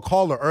earlier. A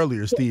caller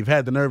earlier, Steve,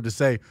 had the nerve to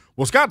say,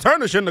 well, Scott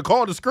Turner shouldn't have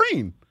called the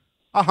screen.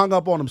 I hung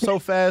up on him so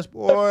fast,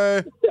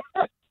 boy.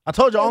 I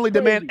told you I only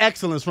demand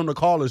excellence from the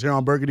callers here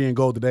on Burgundy and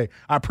Gold today.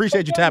 I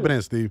appreciate you tapping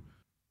in, Steve.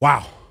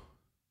 Wow.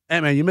 Hey,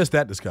 man, you missed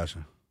that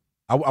discussion.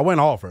 I went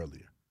off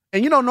earlier.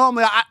 And,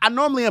 normally I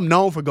normally am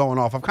known for going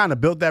off. I've kind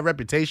of built that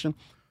reputation.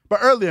 But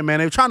earlier, man,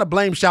 they were trying to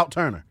blame Shout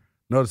Turner.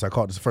 Notice I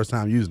caught this the first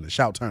time using it,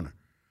 Shout Turner.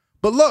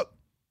 But look,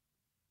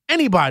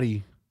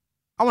 anybody,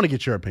 I want to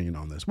get your opinion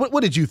on this.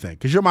 What did you think?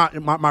 Because you're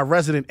my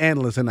resident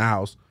analyst in the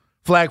house,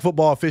 flag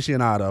football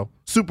aficionado,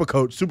 super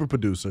coach, super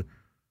producer.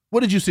 What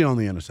did you see on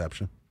the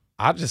interception?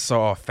 I just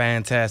saw a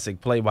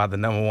fantastic play by the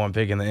number 1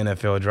 pick in the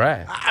NFL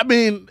draft. I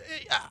mean,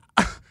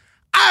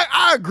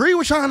 I agree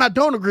with y'all and I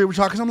don't agree with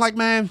y'all because I'm like,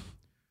 man,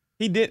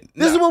 he did.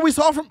 This is what we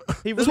saw from.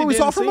 This is what we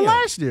saw from him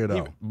last year,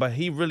 though. But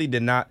he really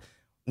did not.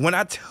 when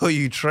I tell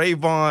you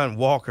Trayvon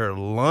Walker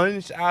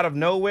lunged out of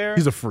nowhere.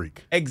 He's a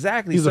freak.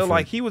 Exactly. He's a so, freak.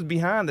 like, he was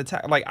behind the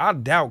tackle. Like, I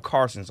doubt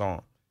Carson saw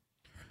him.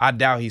 I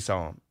doubt he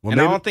saw him. Well, and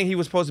maybe- I don't think he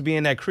was supposed to be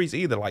in that crease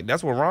either. Like,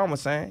 that's what Ron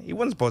was saying. He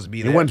wasn't supposed to be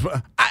He there.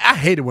 wasn't- I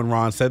hated when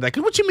Ron said that.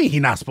 Because what you mean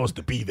he's not supposed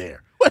to be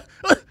there? Who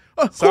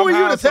are you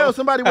Somehow, to tell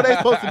somebody where they're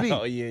supposed to be?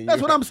 Oh, yeah,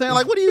 That's what I'm saying.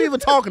 Like, what are you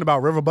even talking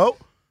about, Riverboat?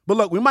 But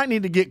look, we might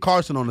need to get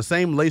Carson on the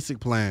same LASIK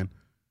plan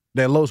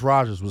that Los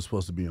Rogers was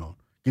supposed to be on.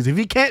 Because if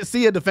he can't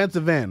see a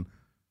defensive end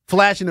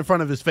flashing in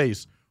front of his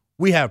face,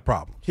 we have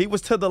problems. He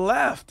was to the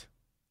left.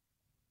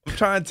 I'm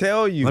trying to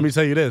tell you. Let me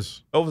tell you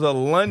this. It was a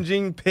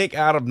lunging pick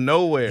out of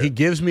nowhere. He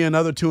gives me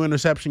another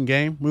 2-interception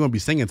game. We're going to be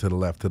singing to the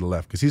left,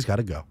 because he's got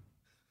to go.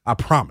 I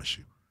promise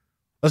you.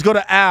 Let's go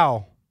to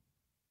Al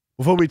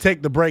before we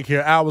take the break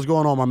here. Al, what's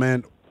going on, my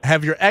man?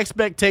 Have your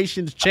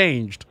expectations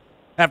changed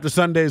after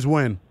Sunday's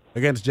win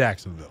against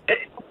Jacksonville?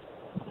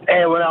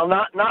 Hey, well,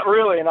 not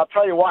really, and I'll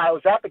tell you why. I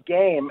was at the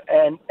game,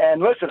 and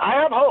listen,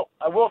 I have hope.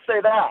 I will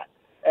say that,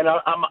 and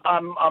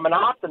I'm an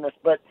optimist.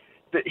 But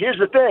here's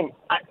the thing: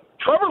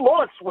 Trevor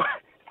Lawrence,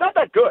 it's not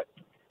that good.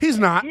 He's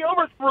not. He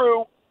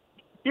overthrew.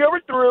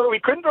 He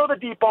couldn't throw the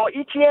deep ball.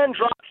 Etienne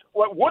dropped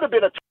what would have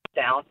been a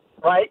touchdown,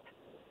 right?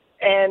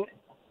 And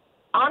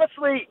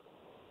honestly,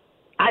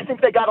 I think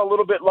they got a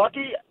little bit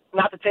lucky.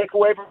 Not to take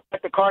away from the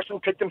fact that Carson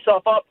picked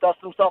himself up,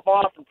 dusted himself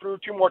off, and threw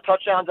 2 more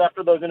touchdowns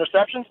after those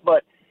interceptions.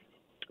 But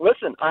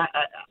listen,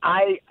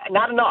 I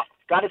not enough.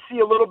 Got to see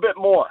a little bit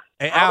more.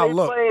 Hey, Al,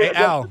 look. Hey,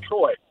 Al.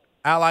 Detroit.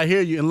 Al, I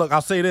hear you. And look,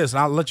 I'll say this,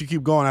 and I'll let you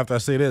keep going after I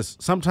say this.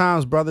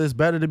 Sometimes, brother, it's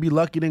better to be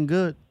lucky than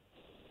good.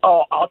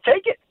 Oh, I'll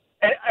take it.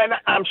 And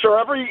I'm sure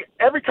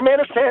every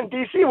Commanders fan in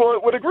D.C.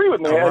 would agree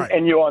with me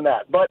and you on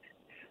that. But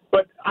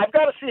I've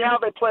got to see how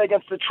they play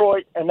against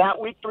Detroit and that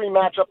Week 3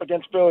 matchup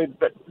against Philly.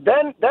 But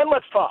then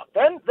let's talk.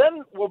 Then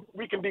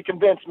we can be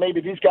convinced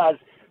maybe these guys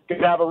could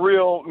have a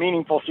real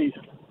meaningful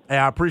season. Hey,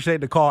 I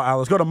appreciate the call, Al.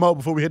 Let's go to Mo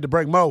before we hit the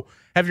break. Mo,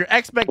 have your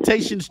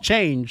expectations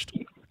changed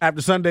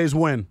after Sunday's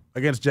win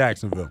against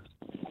Jacksonville?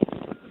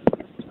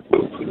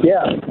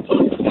 Yeah.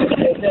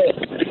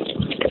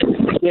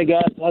 Yeah,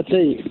 guys, I'll tell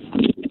you.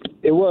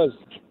 It was.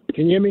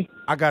 Can you hear me?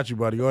 I got you,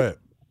 buddy. Go ahead.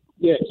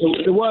 Yeah,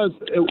 it was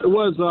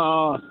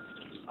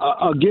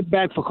a get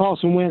back for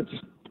Carson Wentz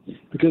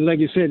because, like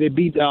you said, they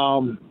beat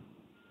the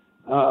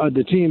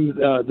team,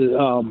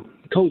 the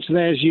coach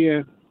last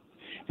year.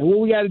 And what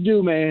we got to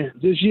do, man,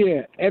 this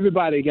year,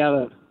 everybody got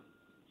to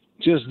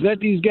just let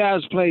these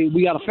guys play.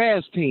 We got a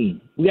fast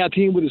team. We got a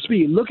team with the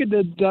speed. Look at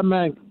the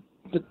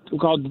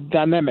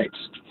dynamics.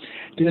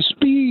 The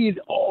speed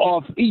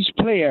of each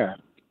player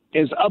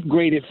is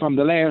upgraded from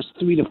the last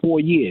 3 to 4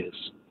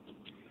 years.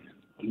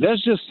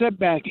 Let's just sit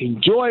back,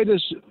 enjoy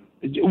this.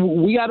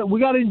 We got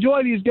to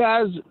enjoy these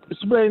guys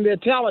spreading their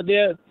talent,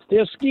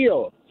 their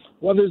skill,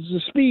 whether it's the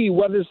speed,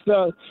 whether it's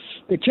the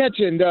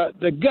catching,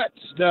 the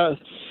guts, the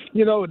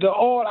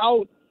all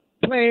out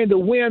playing to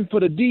win for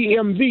the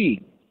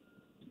DMV.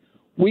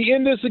 We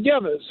in this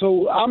together.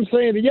 So I'm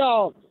saying to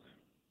y'all,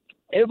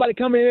 everybody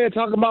come in here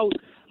talking about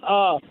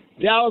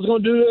Dallas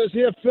gonna do this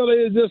here, Philly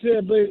is this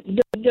here, but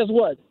guess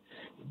what?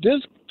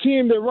 This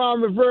team that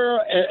Ron Rivera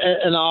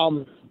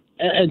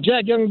and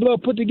Jack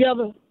Youngblood put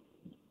together,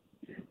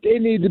 they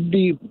need to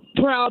be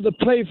proud to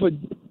play for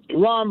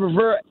Ron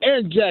Rivera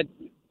and Jack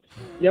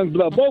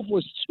Youngblood. Both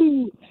was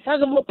 2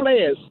 heck of a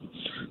players.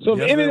 So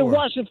if any of the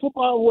Washington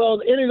football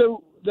world, any of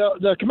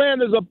the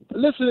Commanders are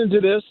listening to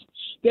this,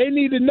 they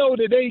need to know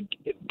that they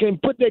can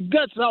put their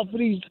guts out for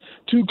these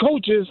 2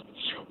 coaches.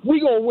 We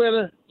gonna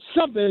win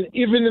something,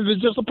 even if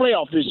it's just a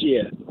playoff this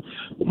year.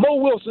 Mo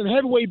Wilson,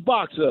 heavyweight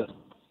boxer,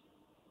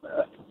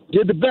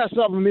 did the best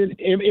of them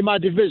in my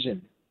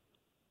division.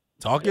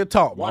 Talk your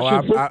talk.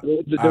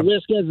 The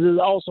Redskins is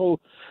also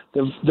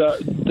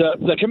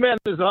the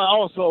Commanders are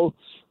also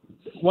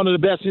one of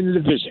the best in the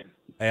division.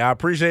 Hey, I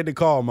appreciate the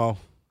call, Mo.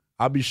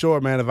 I'll be sure,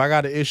 man, if I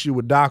got an issue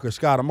with Doc or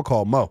Scott, I'm going to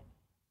call Mo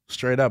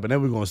straight up, and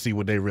then we're going to see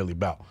what they really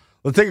about.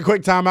 Let's take a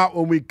quick time out.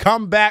 When we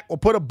come back, we'll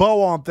put a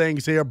bow on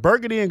things here.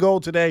 Burgundy and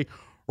Gold today,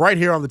 right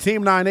here on the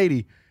Team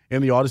 980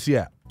 in the Odyssey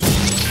app.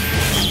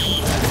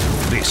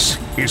 This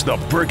is the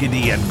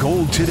Burgundy and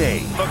Gold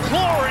today.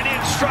 McLaurin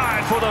in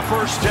stride for the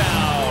first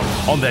down.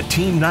 On the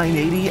Team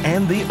 980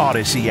 and the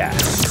Odyssey app. 1,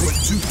 2,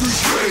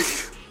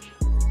 3,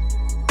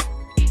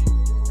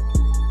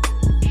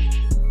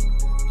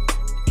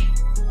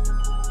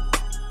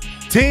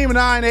 Team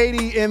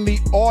 980 in the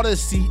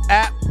Odyssey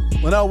app.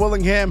 Linnell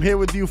Willingham here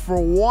with you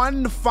for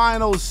one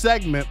final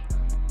segment.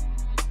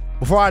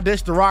 Before I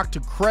dish the rock to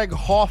Craig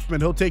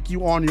Hoffman, he'll take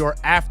you on your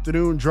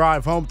afternoon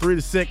drive home, 3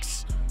 to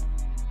 6,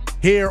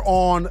 here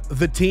on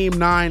the Team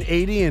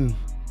 980. And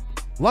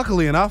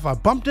luckily enough, I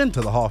bumped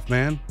into the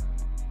Hoffman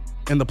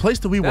in the place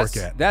that we work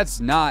at. That's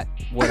not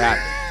what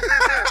happened.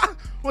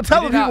 Well,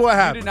 tell the people what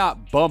happened. You did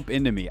not bump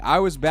into me. I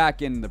was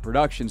back in the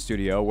production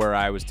studio where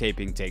I was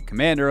taping Take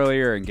Command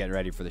earlier and getting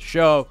ready for the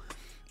show.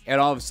 And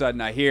all of a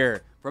sudden I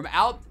hear from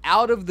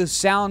out of the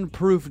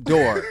soundproof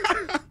door,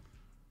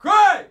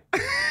 Craig!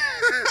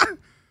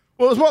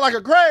 Well, it's more like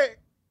a Craig.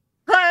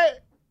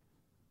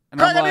 And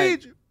Craig, I'm I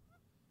need you.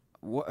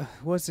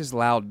 what's this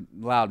loud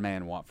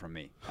man want from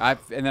me? And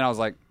then I was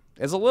like,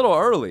 it's a little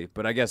early,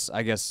 but I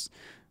guess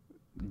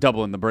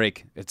doubling the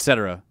break,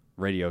 etc.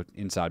 Radio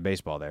inside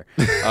baseball there.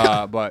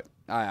 But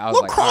I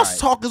was like,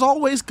 crosstalk is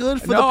always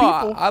good for the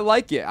people. I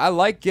like it. I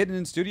like getting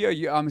in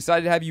studio. I'm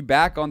excited to have you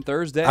back on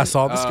Thursday. I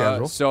saw the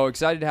schedule. So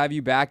excited to have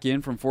you back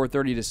in from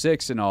 4:30 to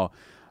 6 and all.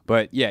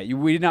 But yeah,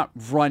 we did not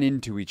run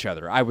into each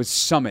other. I was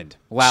summoned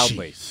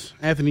loudly. Jeez.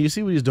 Anthony, you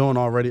see what he's doing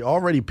already?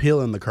 Already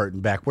peeling the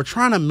curtain back. We're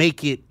trying to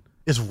make it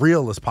as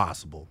real as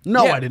possible.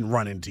 No, I didn't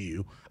run into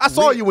you. I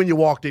saw you when you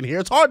walked in here.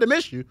 It's hard to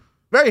miss you.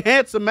 Very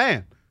handsome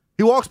man.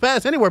 He walks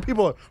past anywhere.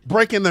 People are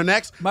breaking their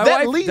necks. My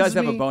wife does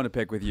have a bone to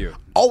pick with you.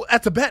 Oh,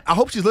 that's a bet. I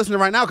hope she's listening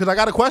right now because I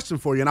got a question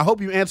for you, and I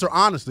hope you answer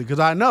honestly because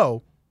I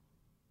know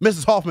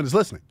Mrs. Hoffman is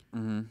listening.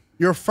 Mm-hmm.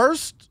 Your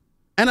first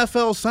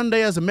NFL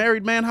Sunday as a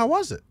married man, how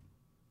was it?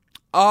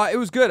 It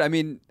was good. I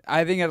mean,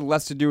 I think it had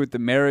less to do with the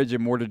marriage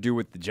and more to do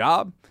with the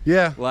job.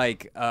 Yeah.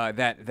 Like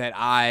that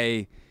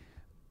I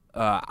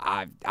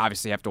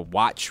obviously have to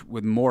watch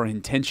with more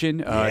intention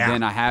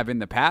than I have in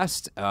the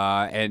past,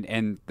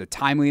 and the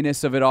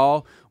timeliness of it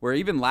all. Where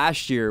even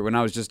last year when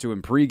I was just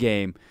doing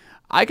pregame,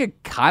 I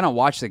could kind of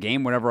watch the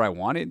game whenever I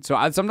wanted.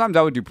 So sometimes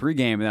I would do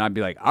pregame and then I'd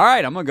be like, all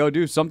right, I'm going to go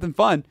do something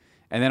fun.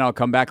 And then I'll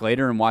come back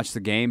later and watch the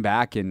game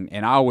back. And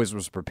I always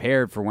was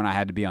prepared for when I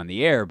had to be on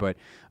the air. But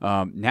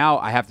now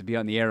I have to be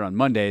on the air on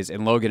Mondays,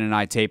 and Logan and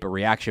I tape a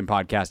reaction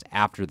podcast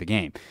after the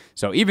game.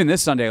 So even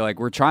this Sunday, like,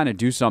 we're trying to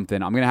do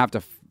something. I'm going to have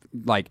to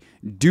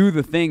do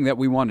the thing that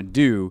we want to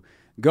do,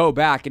 go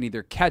back and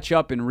either catch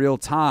up in real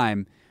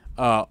time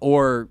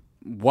or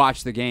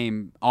watch the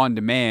game on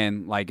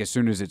demand, like as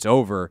soon as it's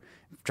over.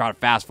 Try to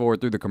fast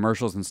forward through the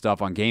commercials and stuff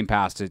on Game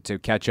Pass to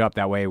catch up.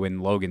 That way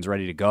when Logan's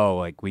ready to go,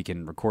 like, we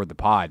can record the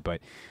pod.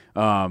 But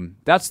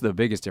that's the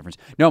biggest difference.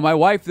 No, my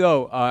wife,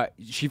 though,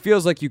 she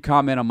feels like you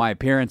comment on my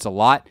appearance a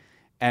lot.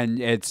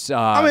 And it's...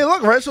 I mean,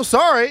 look, Rachel,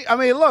 sorry. I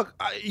mean, look,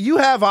 you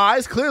have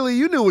eyes. Clearly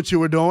you knew what you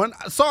were doing.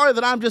 Sorry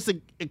that I'm just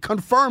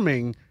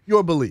confirming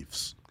your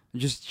beliefs.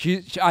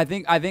 I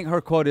think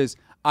her quote is,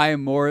 I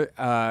am more...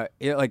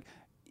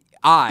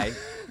 I...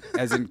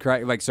 as in,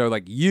 like, so,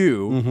 like,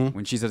 you,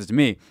 when she says it to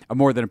me, are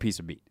more than a piece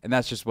of meat. And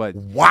that's just what...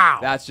 Wow.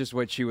 That's just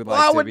what she would like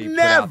I to would be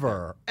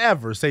never,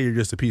 ever say you're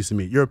just a piece of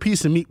meat. You're a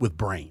piece of meat with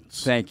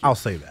brains. Thank you. I'll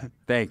say that.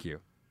 Thank you.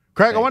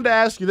 Craig, I wanted to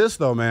ask you this,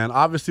 though, man.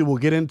 Obviously, we'll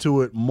get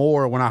into it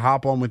more when I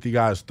hop on with you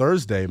guys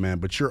Thursday, man.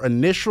 But your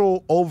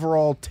initial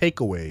overall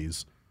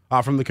takeaways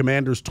from the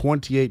Commanders'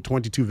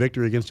 28-22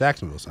 victory against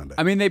Jacksonville Sunday.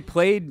 I mean, they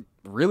played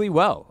really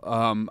well.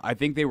 I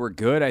think they were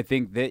good. I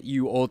think that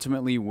you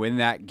ultimately win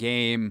that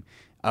game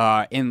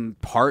in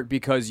part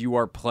because you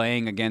are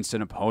playing against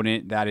an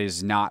opponent that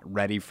is not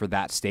ready for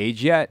that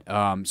stage yet.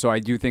 So I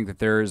do think that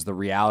there is the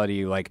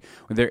reality, like,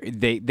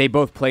 they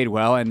both played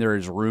well and there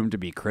is room to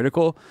be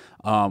critical.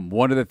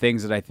 One of the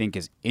things that I think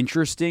is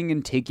interesting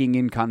in taking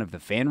in kind of the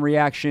fan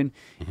reaction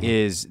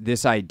is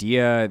this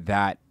idea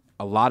that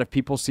a lot of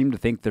people seem to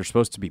think they're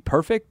supposed to be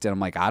perfect. And I'm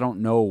like, I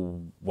don't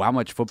know how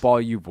much football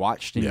you've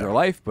watched in your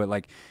life, but,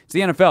 like, it's the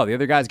NFL. The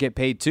other guys get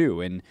paid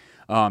too. And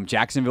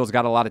Jacksonville's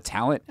got a lot of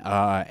talent,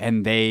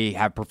 and they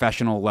have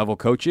professional level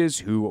coaches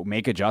who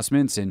make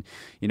adjustments. And,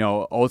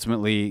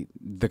 ultimately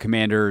the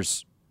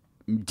Commanders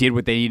did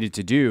what they needed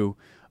to do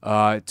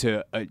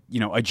to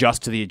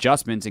adjust to the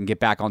adjustments and get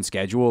back on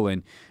schedule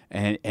and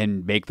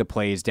make the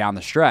plays down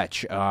the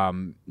stretch.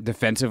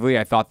 Defensively,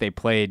 I thought they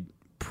played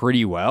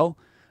pretty well.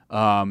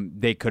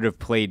 They could have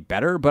played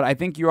better, but I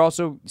think you're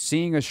also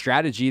seeing a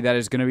strategy that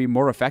is going to be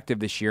more effective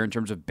this year in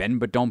terms of bend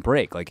but don't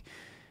break. Like,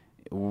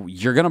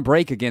 you're going to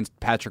break against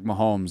Patrick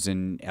Mahomes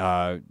and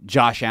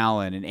Josh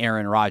Allen and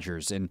Aaron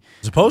Rodgers. And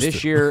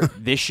this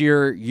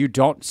year, you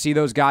don't see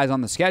those guys on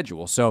the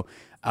schedule. So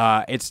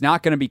it's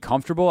not going to be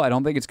comfortable. I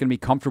don't think it's going to be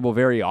comfortable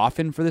very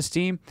often for this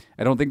team.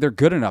 I don't think they're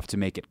good enough to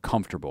make it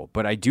comfortable.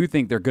 But I do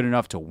think they're good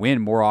enough to win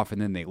more often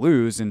than they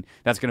lose, and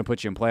that's going to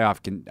put you in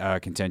playoff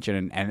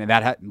contention. And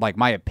that,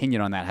 my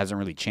opinion on that hasn't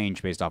really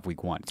changed based off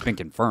week one. It's been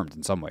confirmed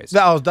in some ways.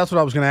 That's what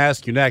I was going to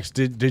ask you next.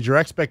 Did your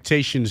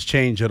expectations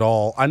change at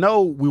all? I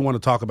know we want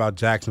to talk about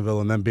Jacksonville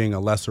and them being a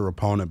lesser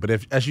opponent, but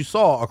as you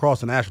saw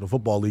across the National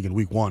Football League in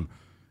week one,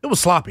 it was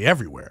sloppy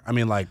everywhere. I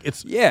mean, like,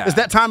 it's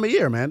that time of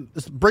year, man.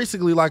 It's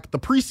basically like the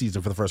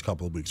preseason for the first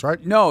couple of weeks, right?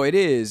 No, it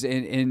is.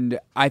 And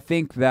I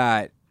think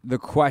that the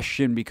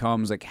question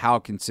becomes, like, how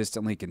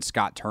consistently can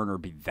Scott Turner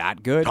be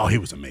that good? Oh, he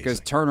was amazing. Because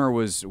Turner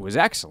was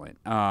excellent.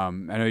 I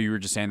know you were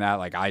just saying that.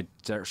 Like, I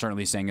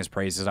certainly sang his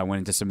praises. I went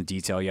into some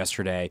detail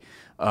yesterday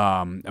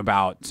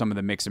about some of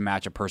the mix and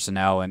match of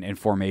personnel and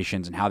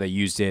formations and how they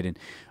used it.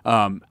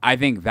 And I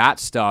think that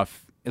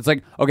stuff, it's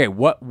like, okay,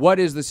 what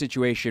is the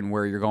situation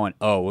where you're going,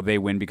 oh, well, they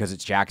win because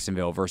it's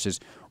Jacksonville versus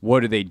what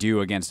do they do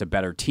against a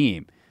better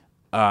team?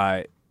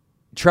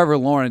 Trevor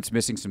Lawrence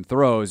missing some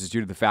throws is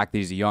due to the fact that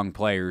he's a young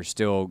player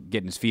still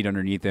getting his feet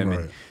underneath him.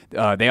 Right.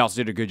 And they also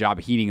did a good job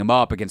of heating him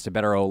up against a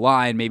better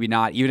O-line. Maybe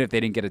not, even if they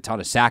didn't get a ton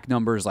of sack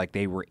numbers, like,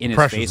 they were in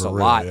his face a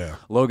lot. Yeah.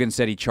 Logan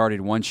said he charted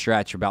one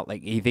stretch about,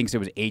 like, he thinks it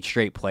was 8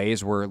 straight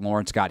plays where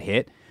Lawrence got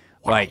hit.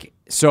 Wow. Like,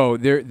 so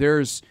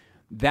there's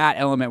that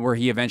element where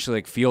he eventually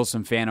like feels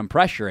some phantom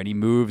pressure and he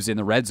moves in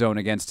the red zone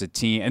against a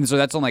team. And so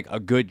that's on like a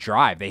good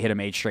drive. They hit him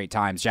 8 straight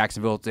times.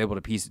 Jacksonville is able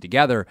to piece it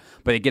together,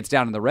 but it gets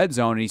down in the red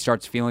zone and he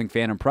starts feeling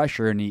phantom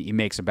pressure and he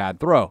makes a bad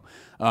throw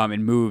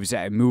and moves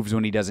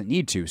when he doesn't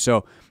need to.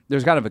 So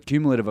there's kind of a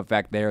cumulative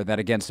effect there that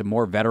against a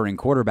more veteran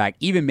quarterback,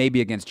 even maybe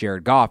against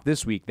Jared Goff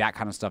this week, that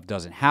kind of stuff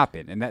doesn't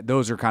happen. And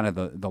those are kind of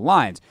the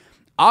lines.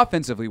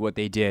 Offensively, what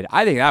they did,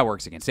 I think that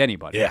works against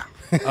anybody.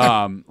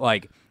 Yeah.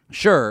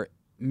 Sure,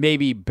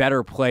 maybe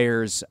better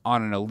players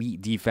on an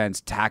elite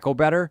defense tackle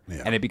better,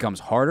 and it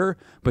becomes harder.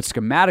 But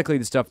schematically,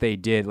 the stuff they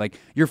did, like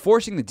you're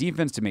forcing the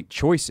defense to make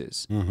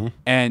choices.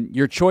 And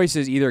your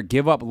choices either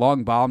give up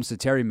long bombs to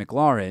Terry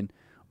McLaurin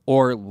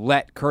or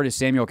let Curtis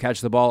Samuel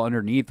catch the ball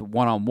underneath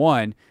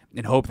one-on-one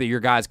and hope that your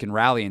guys can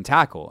rally and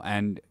tackle.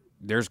 And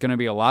there's going to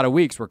be a lot of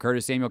weeks where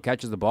Curtis Samuel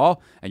catches the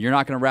ball and you're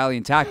not going to rally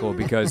and tackle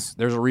because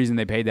there's a reason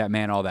they paid that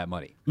man all that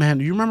money. Man,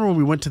 do you remember when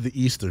we went to the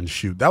Eastern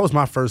shoot? That was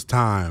my first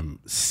time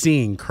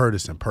seeing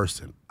Curtis in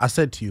person. I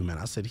said to you,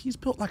 man, he's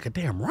built like a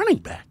damn running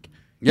back.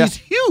 Yeah. He's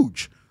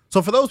huge.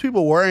 So for those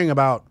people worrying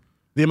about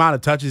the amount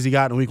of touches he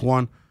got in week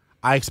 1,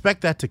 I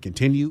expect that to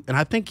continue. And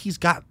I think he's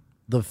got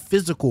the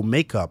physical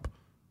makeup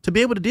to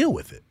be able to deal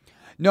with it.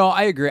 No,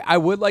 I agree. I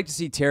would like to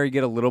see Terry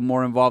get a little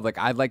more involved. Like,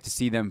 I'd like to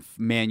see them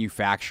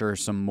manufacture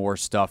some more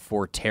stuff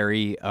for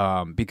Terry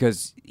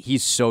because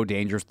he's so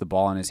dangerous with the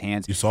ball in his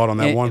hands. You saw it on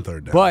that 1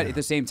 third down. But at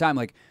the same time,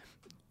 like,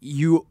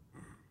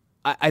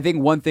 I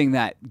think one thing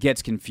that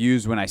gets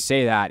confused when I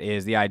say that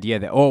is the idea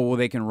that,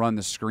 they can run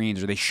the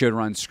screens or they should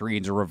run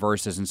screens or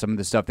reverses and some of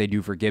the stuff they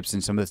do for Gibson,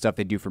 some of the stuff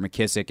they do for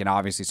McKissick, and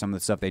obviously some of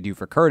the stuff they do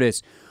for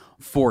Curtis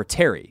for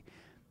Terry.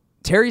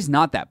 Terry's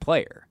not that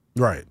player.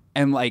 Right.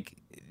 And, like,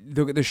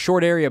 the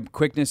short area of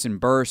quickness and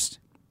burst,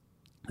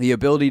 the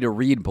ability to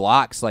read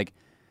blocks, like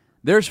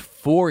there's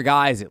 4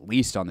 guys at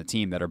least on the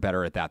team that are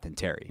better at that than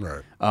Terry.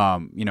 Right.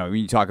 When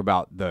you talk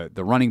about the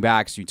running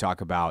backs, you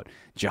talk about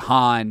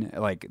Jahan,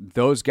 like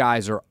those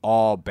guys are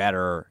all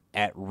better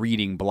at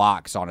reading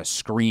blocks on a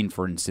screen,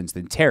 for instance,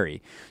 than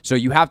Terry. So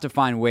you have to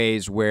find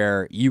ways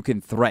where you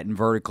can threaten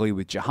vertically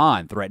with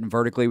Jahan, threaten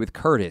vertically with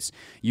Curtis,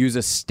 use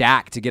a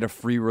stack to get a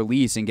free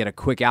release and get a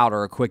quick out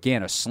or a quick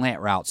in, a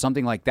slant route,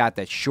 something like that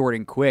that's short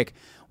and quick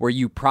where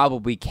you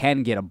probably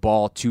can get a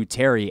ball to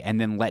Terry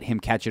and then let him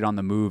catch it on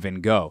the move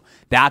and go.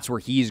 That's where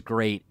he's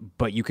great,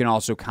 but you can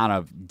also kind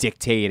of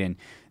dictate and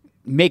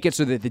make it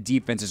so that the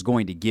defense is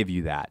going to give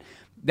you that.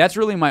 That's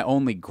really my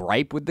only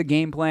gripe with the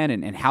game plan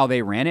and how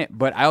they ran it,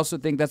 but I also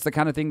think that's the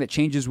kind of thing that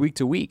changes week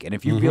to week. And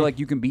if you feel like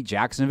you can beat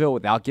Jacksonville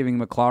without giving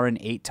McLaurin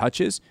 8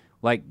 touches,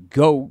 like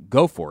go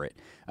for it.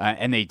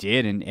 And they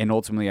did, and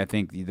ultimately I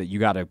think that you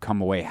got to come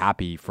away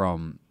happy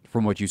from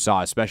what you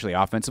saw, especially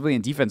offensively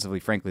and defensively.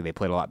 Frankly, they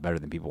played a lot better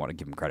than people want to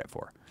give them credit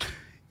for.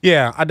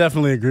 Yeah, I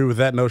definitely agree with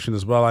that notion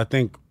as well. I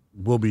think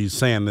we'll be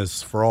saying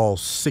this for all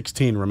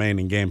 16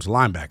 remaining games.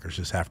 Linebackers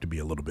just have to be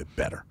a little bit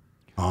better.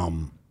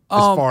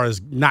 As far as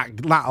not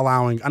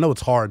allowing, I know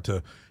it's hard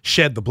to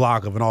shed the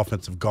block of an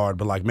offensive guard,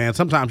 but like, man,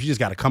 sometimes you just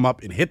got to come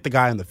up and hit the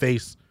guy in the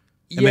face,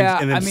 and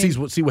then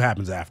see what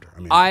happens after.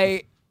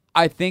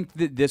 I think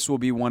that this will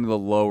be one of the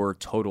lower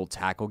total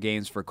tackle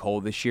games for Cole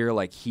this year.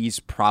 Like,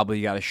 he's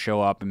probably got to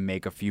show up and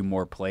make a few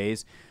more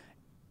plays.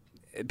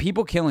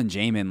 People killing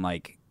Jamin,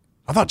 like,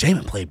 I thought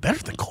Jamin played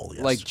better than Cole.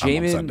 Like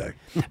Jamin,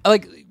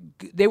 like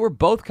they were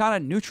both kind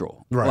of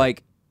neutral. Right.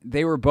 Like,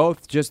 they were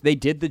both they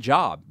did the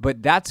job,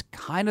 but that's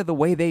kind of the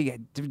way they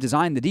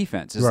designed the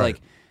defense. It's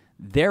like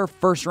their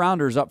first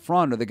rounders up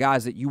front are the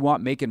guys that you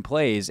want making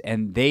plays,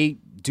 and they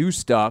do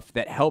stuff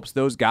that helps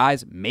those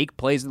guys make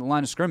plays in the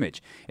line of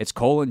scrimmage. It's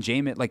Cole and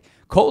Jamin. Like,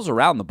 Cole's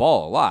around the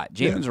ball a lot.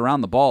 Jamin's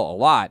around the ball a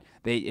lot.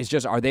 It's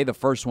just, are they the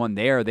first one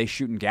there? Are they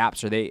shooting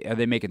gaps? Are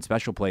they making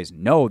special plays?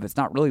 No, that's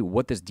not really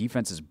what this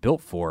defense is built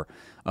for.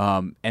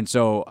 And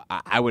so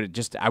I would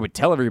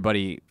tell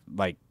everybody,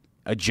 like,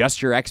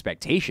 adjust your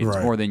expectations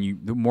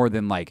more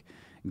than like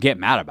get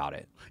mad about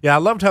it. Yeah, I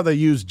loved how they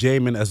used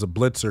Jamin as a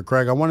blitzer.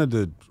 Craig, I wanted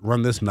to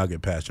run this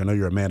nugget past you. I know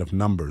you're a man of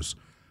numbers.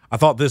 I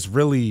thought this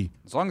really,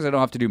 as long as I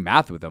don't have to do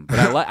math with them, but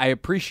I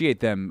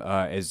appreciate them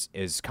as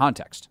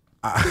context.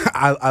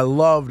 I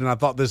loved, and I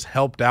thought this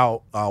helped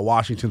out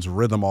Washington's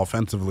rhythm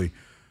offensively.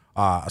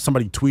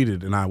 Somebody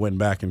tweeted, and I went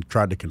back and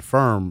tried to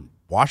confirm,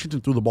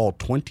 Washington threw the ball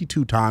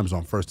 22 times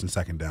on first and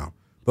second down.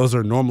 Those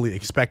are normally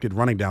expected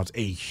running downs,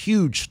 a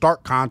huge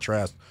stark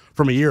contrast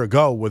from a year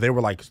ago where they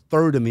were like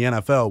 3rd in the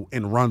NFL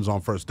in runs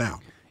on first down.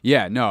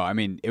 Yeah, no, I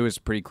mean, it was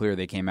pretty clear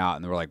they came out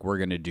and they were like, we're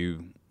going to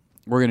do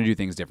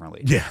things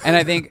differently. Yeah. And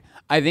I think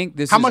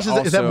this How much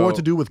is that more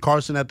to do with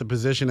Carson at the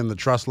position and the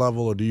trust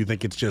level, or do you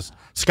think it's just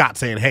Scott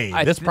saying,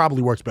 hey, this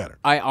probably works better?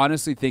 I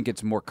honestly think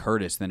it's more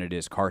Curtis than it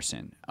is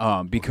Carson,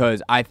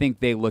 because I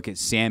think they look at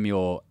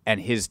Samuel and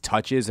his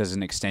touches as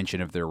an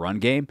extension of their run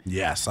game.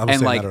 Yes, I was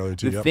saying that earlier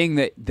too. The thing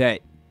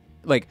that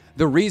like,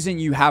 the reason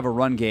you have a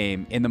run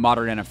game in the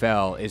modern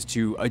NFL is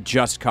to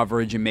adjust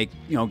coverage and make,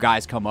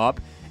 guys come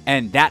up.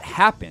 And that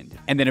happened.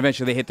 And then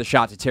eventually they hit the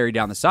shot to Terry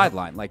down the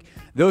sideline. Like,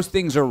 those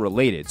things are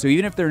related. So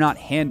even if they're not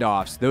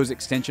handoffs, those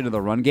extension of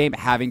the run game,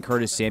 having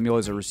Curtis Samuel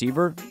as a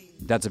receiver,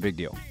 that's a big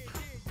deal.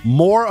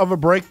 More of a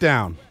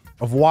breakdown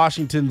of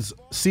Washington's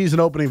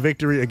season-opening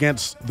victory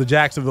against the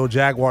Jacksonville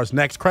Jaguars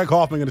next. Craig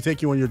Hoffman going to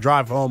take you on your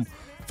drive home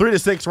 3 to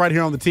 6 right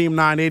here on the Team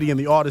 980 and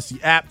the Odyssey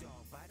app.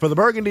 For the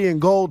Burgundy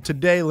and Gold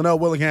today, Linnell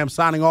Willingham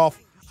signing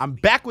off. I'm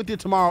back with you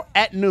tomorrow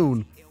at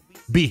noon.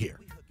 Be here.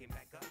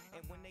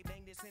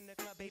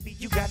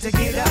 You got to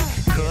get up,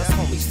 cuz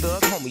homies,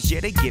 thug homies, yeah,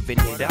 they giving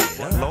it up.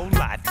 Low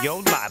life, yo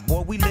life,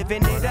 boy, we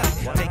living it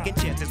up. Taking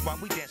chances while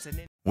we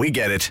dancing. We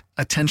get it.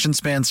 Attention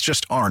spans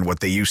just aren't what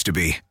they used to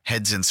be.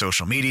 Heads in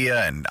social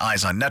media and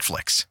eyes on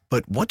Netflix.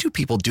 But what do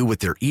people do with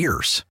their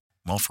ears?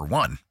 Well, for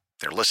one,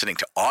 they're listening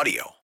to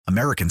audio.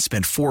 Americans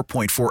spend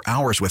 4.4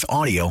 hours with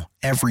audio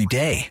every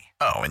day.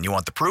 Oh, and you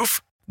want the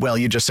proof? Well,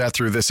 you just sat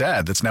through this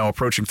ad that's now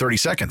approaching 30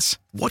 seconds.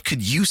 What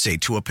could you say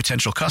to a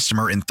potential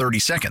customer in 30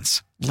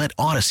 seconds? Let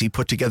Odyssey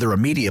put together a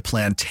media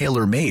plan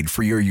tailor-made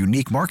for your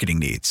unique marketing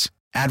needs.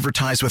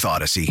 Advertise with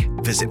Odyssey.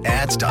 Visit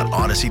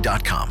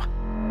ads.odyssey.com.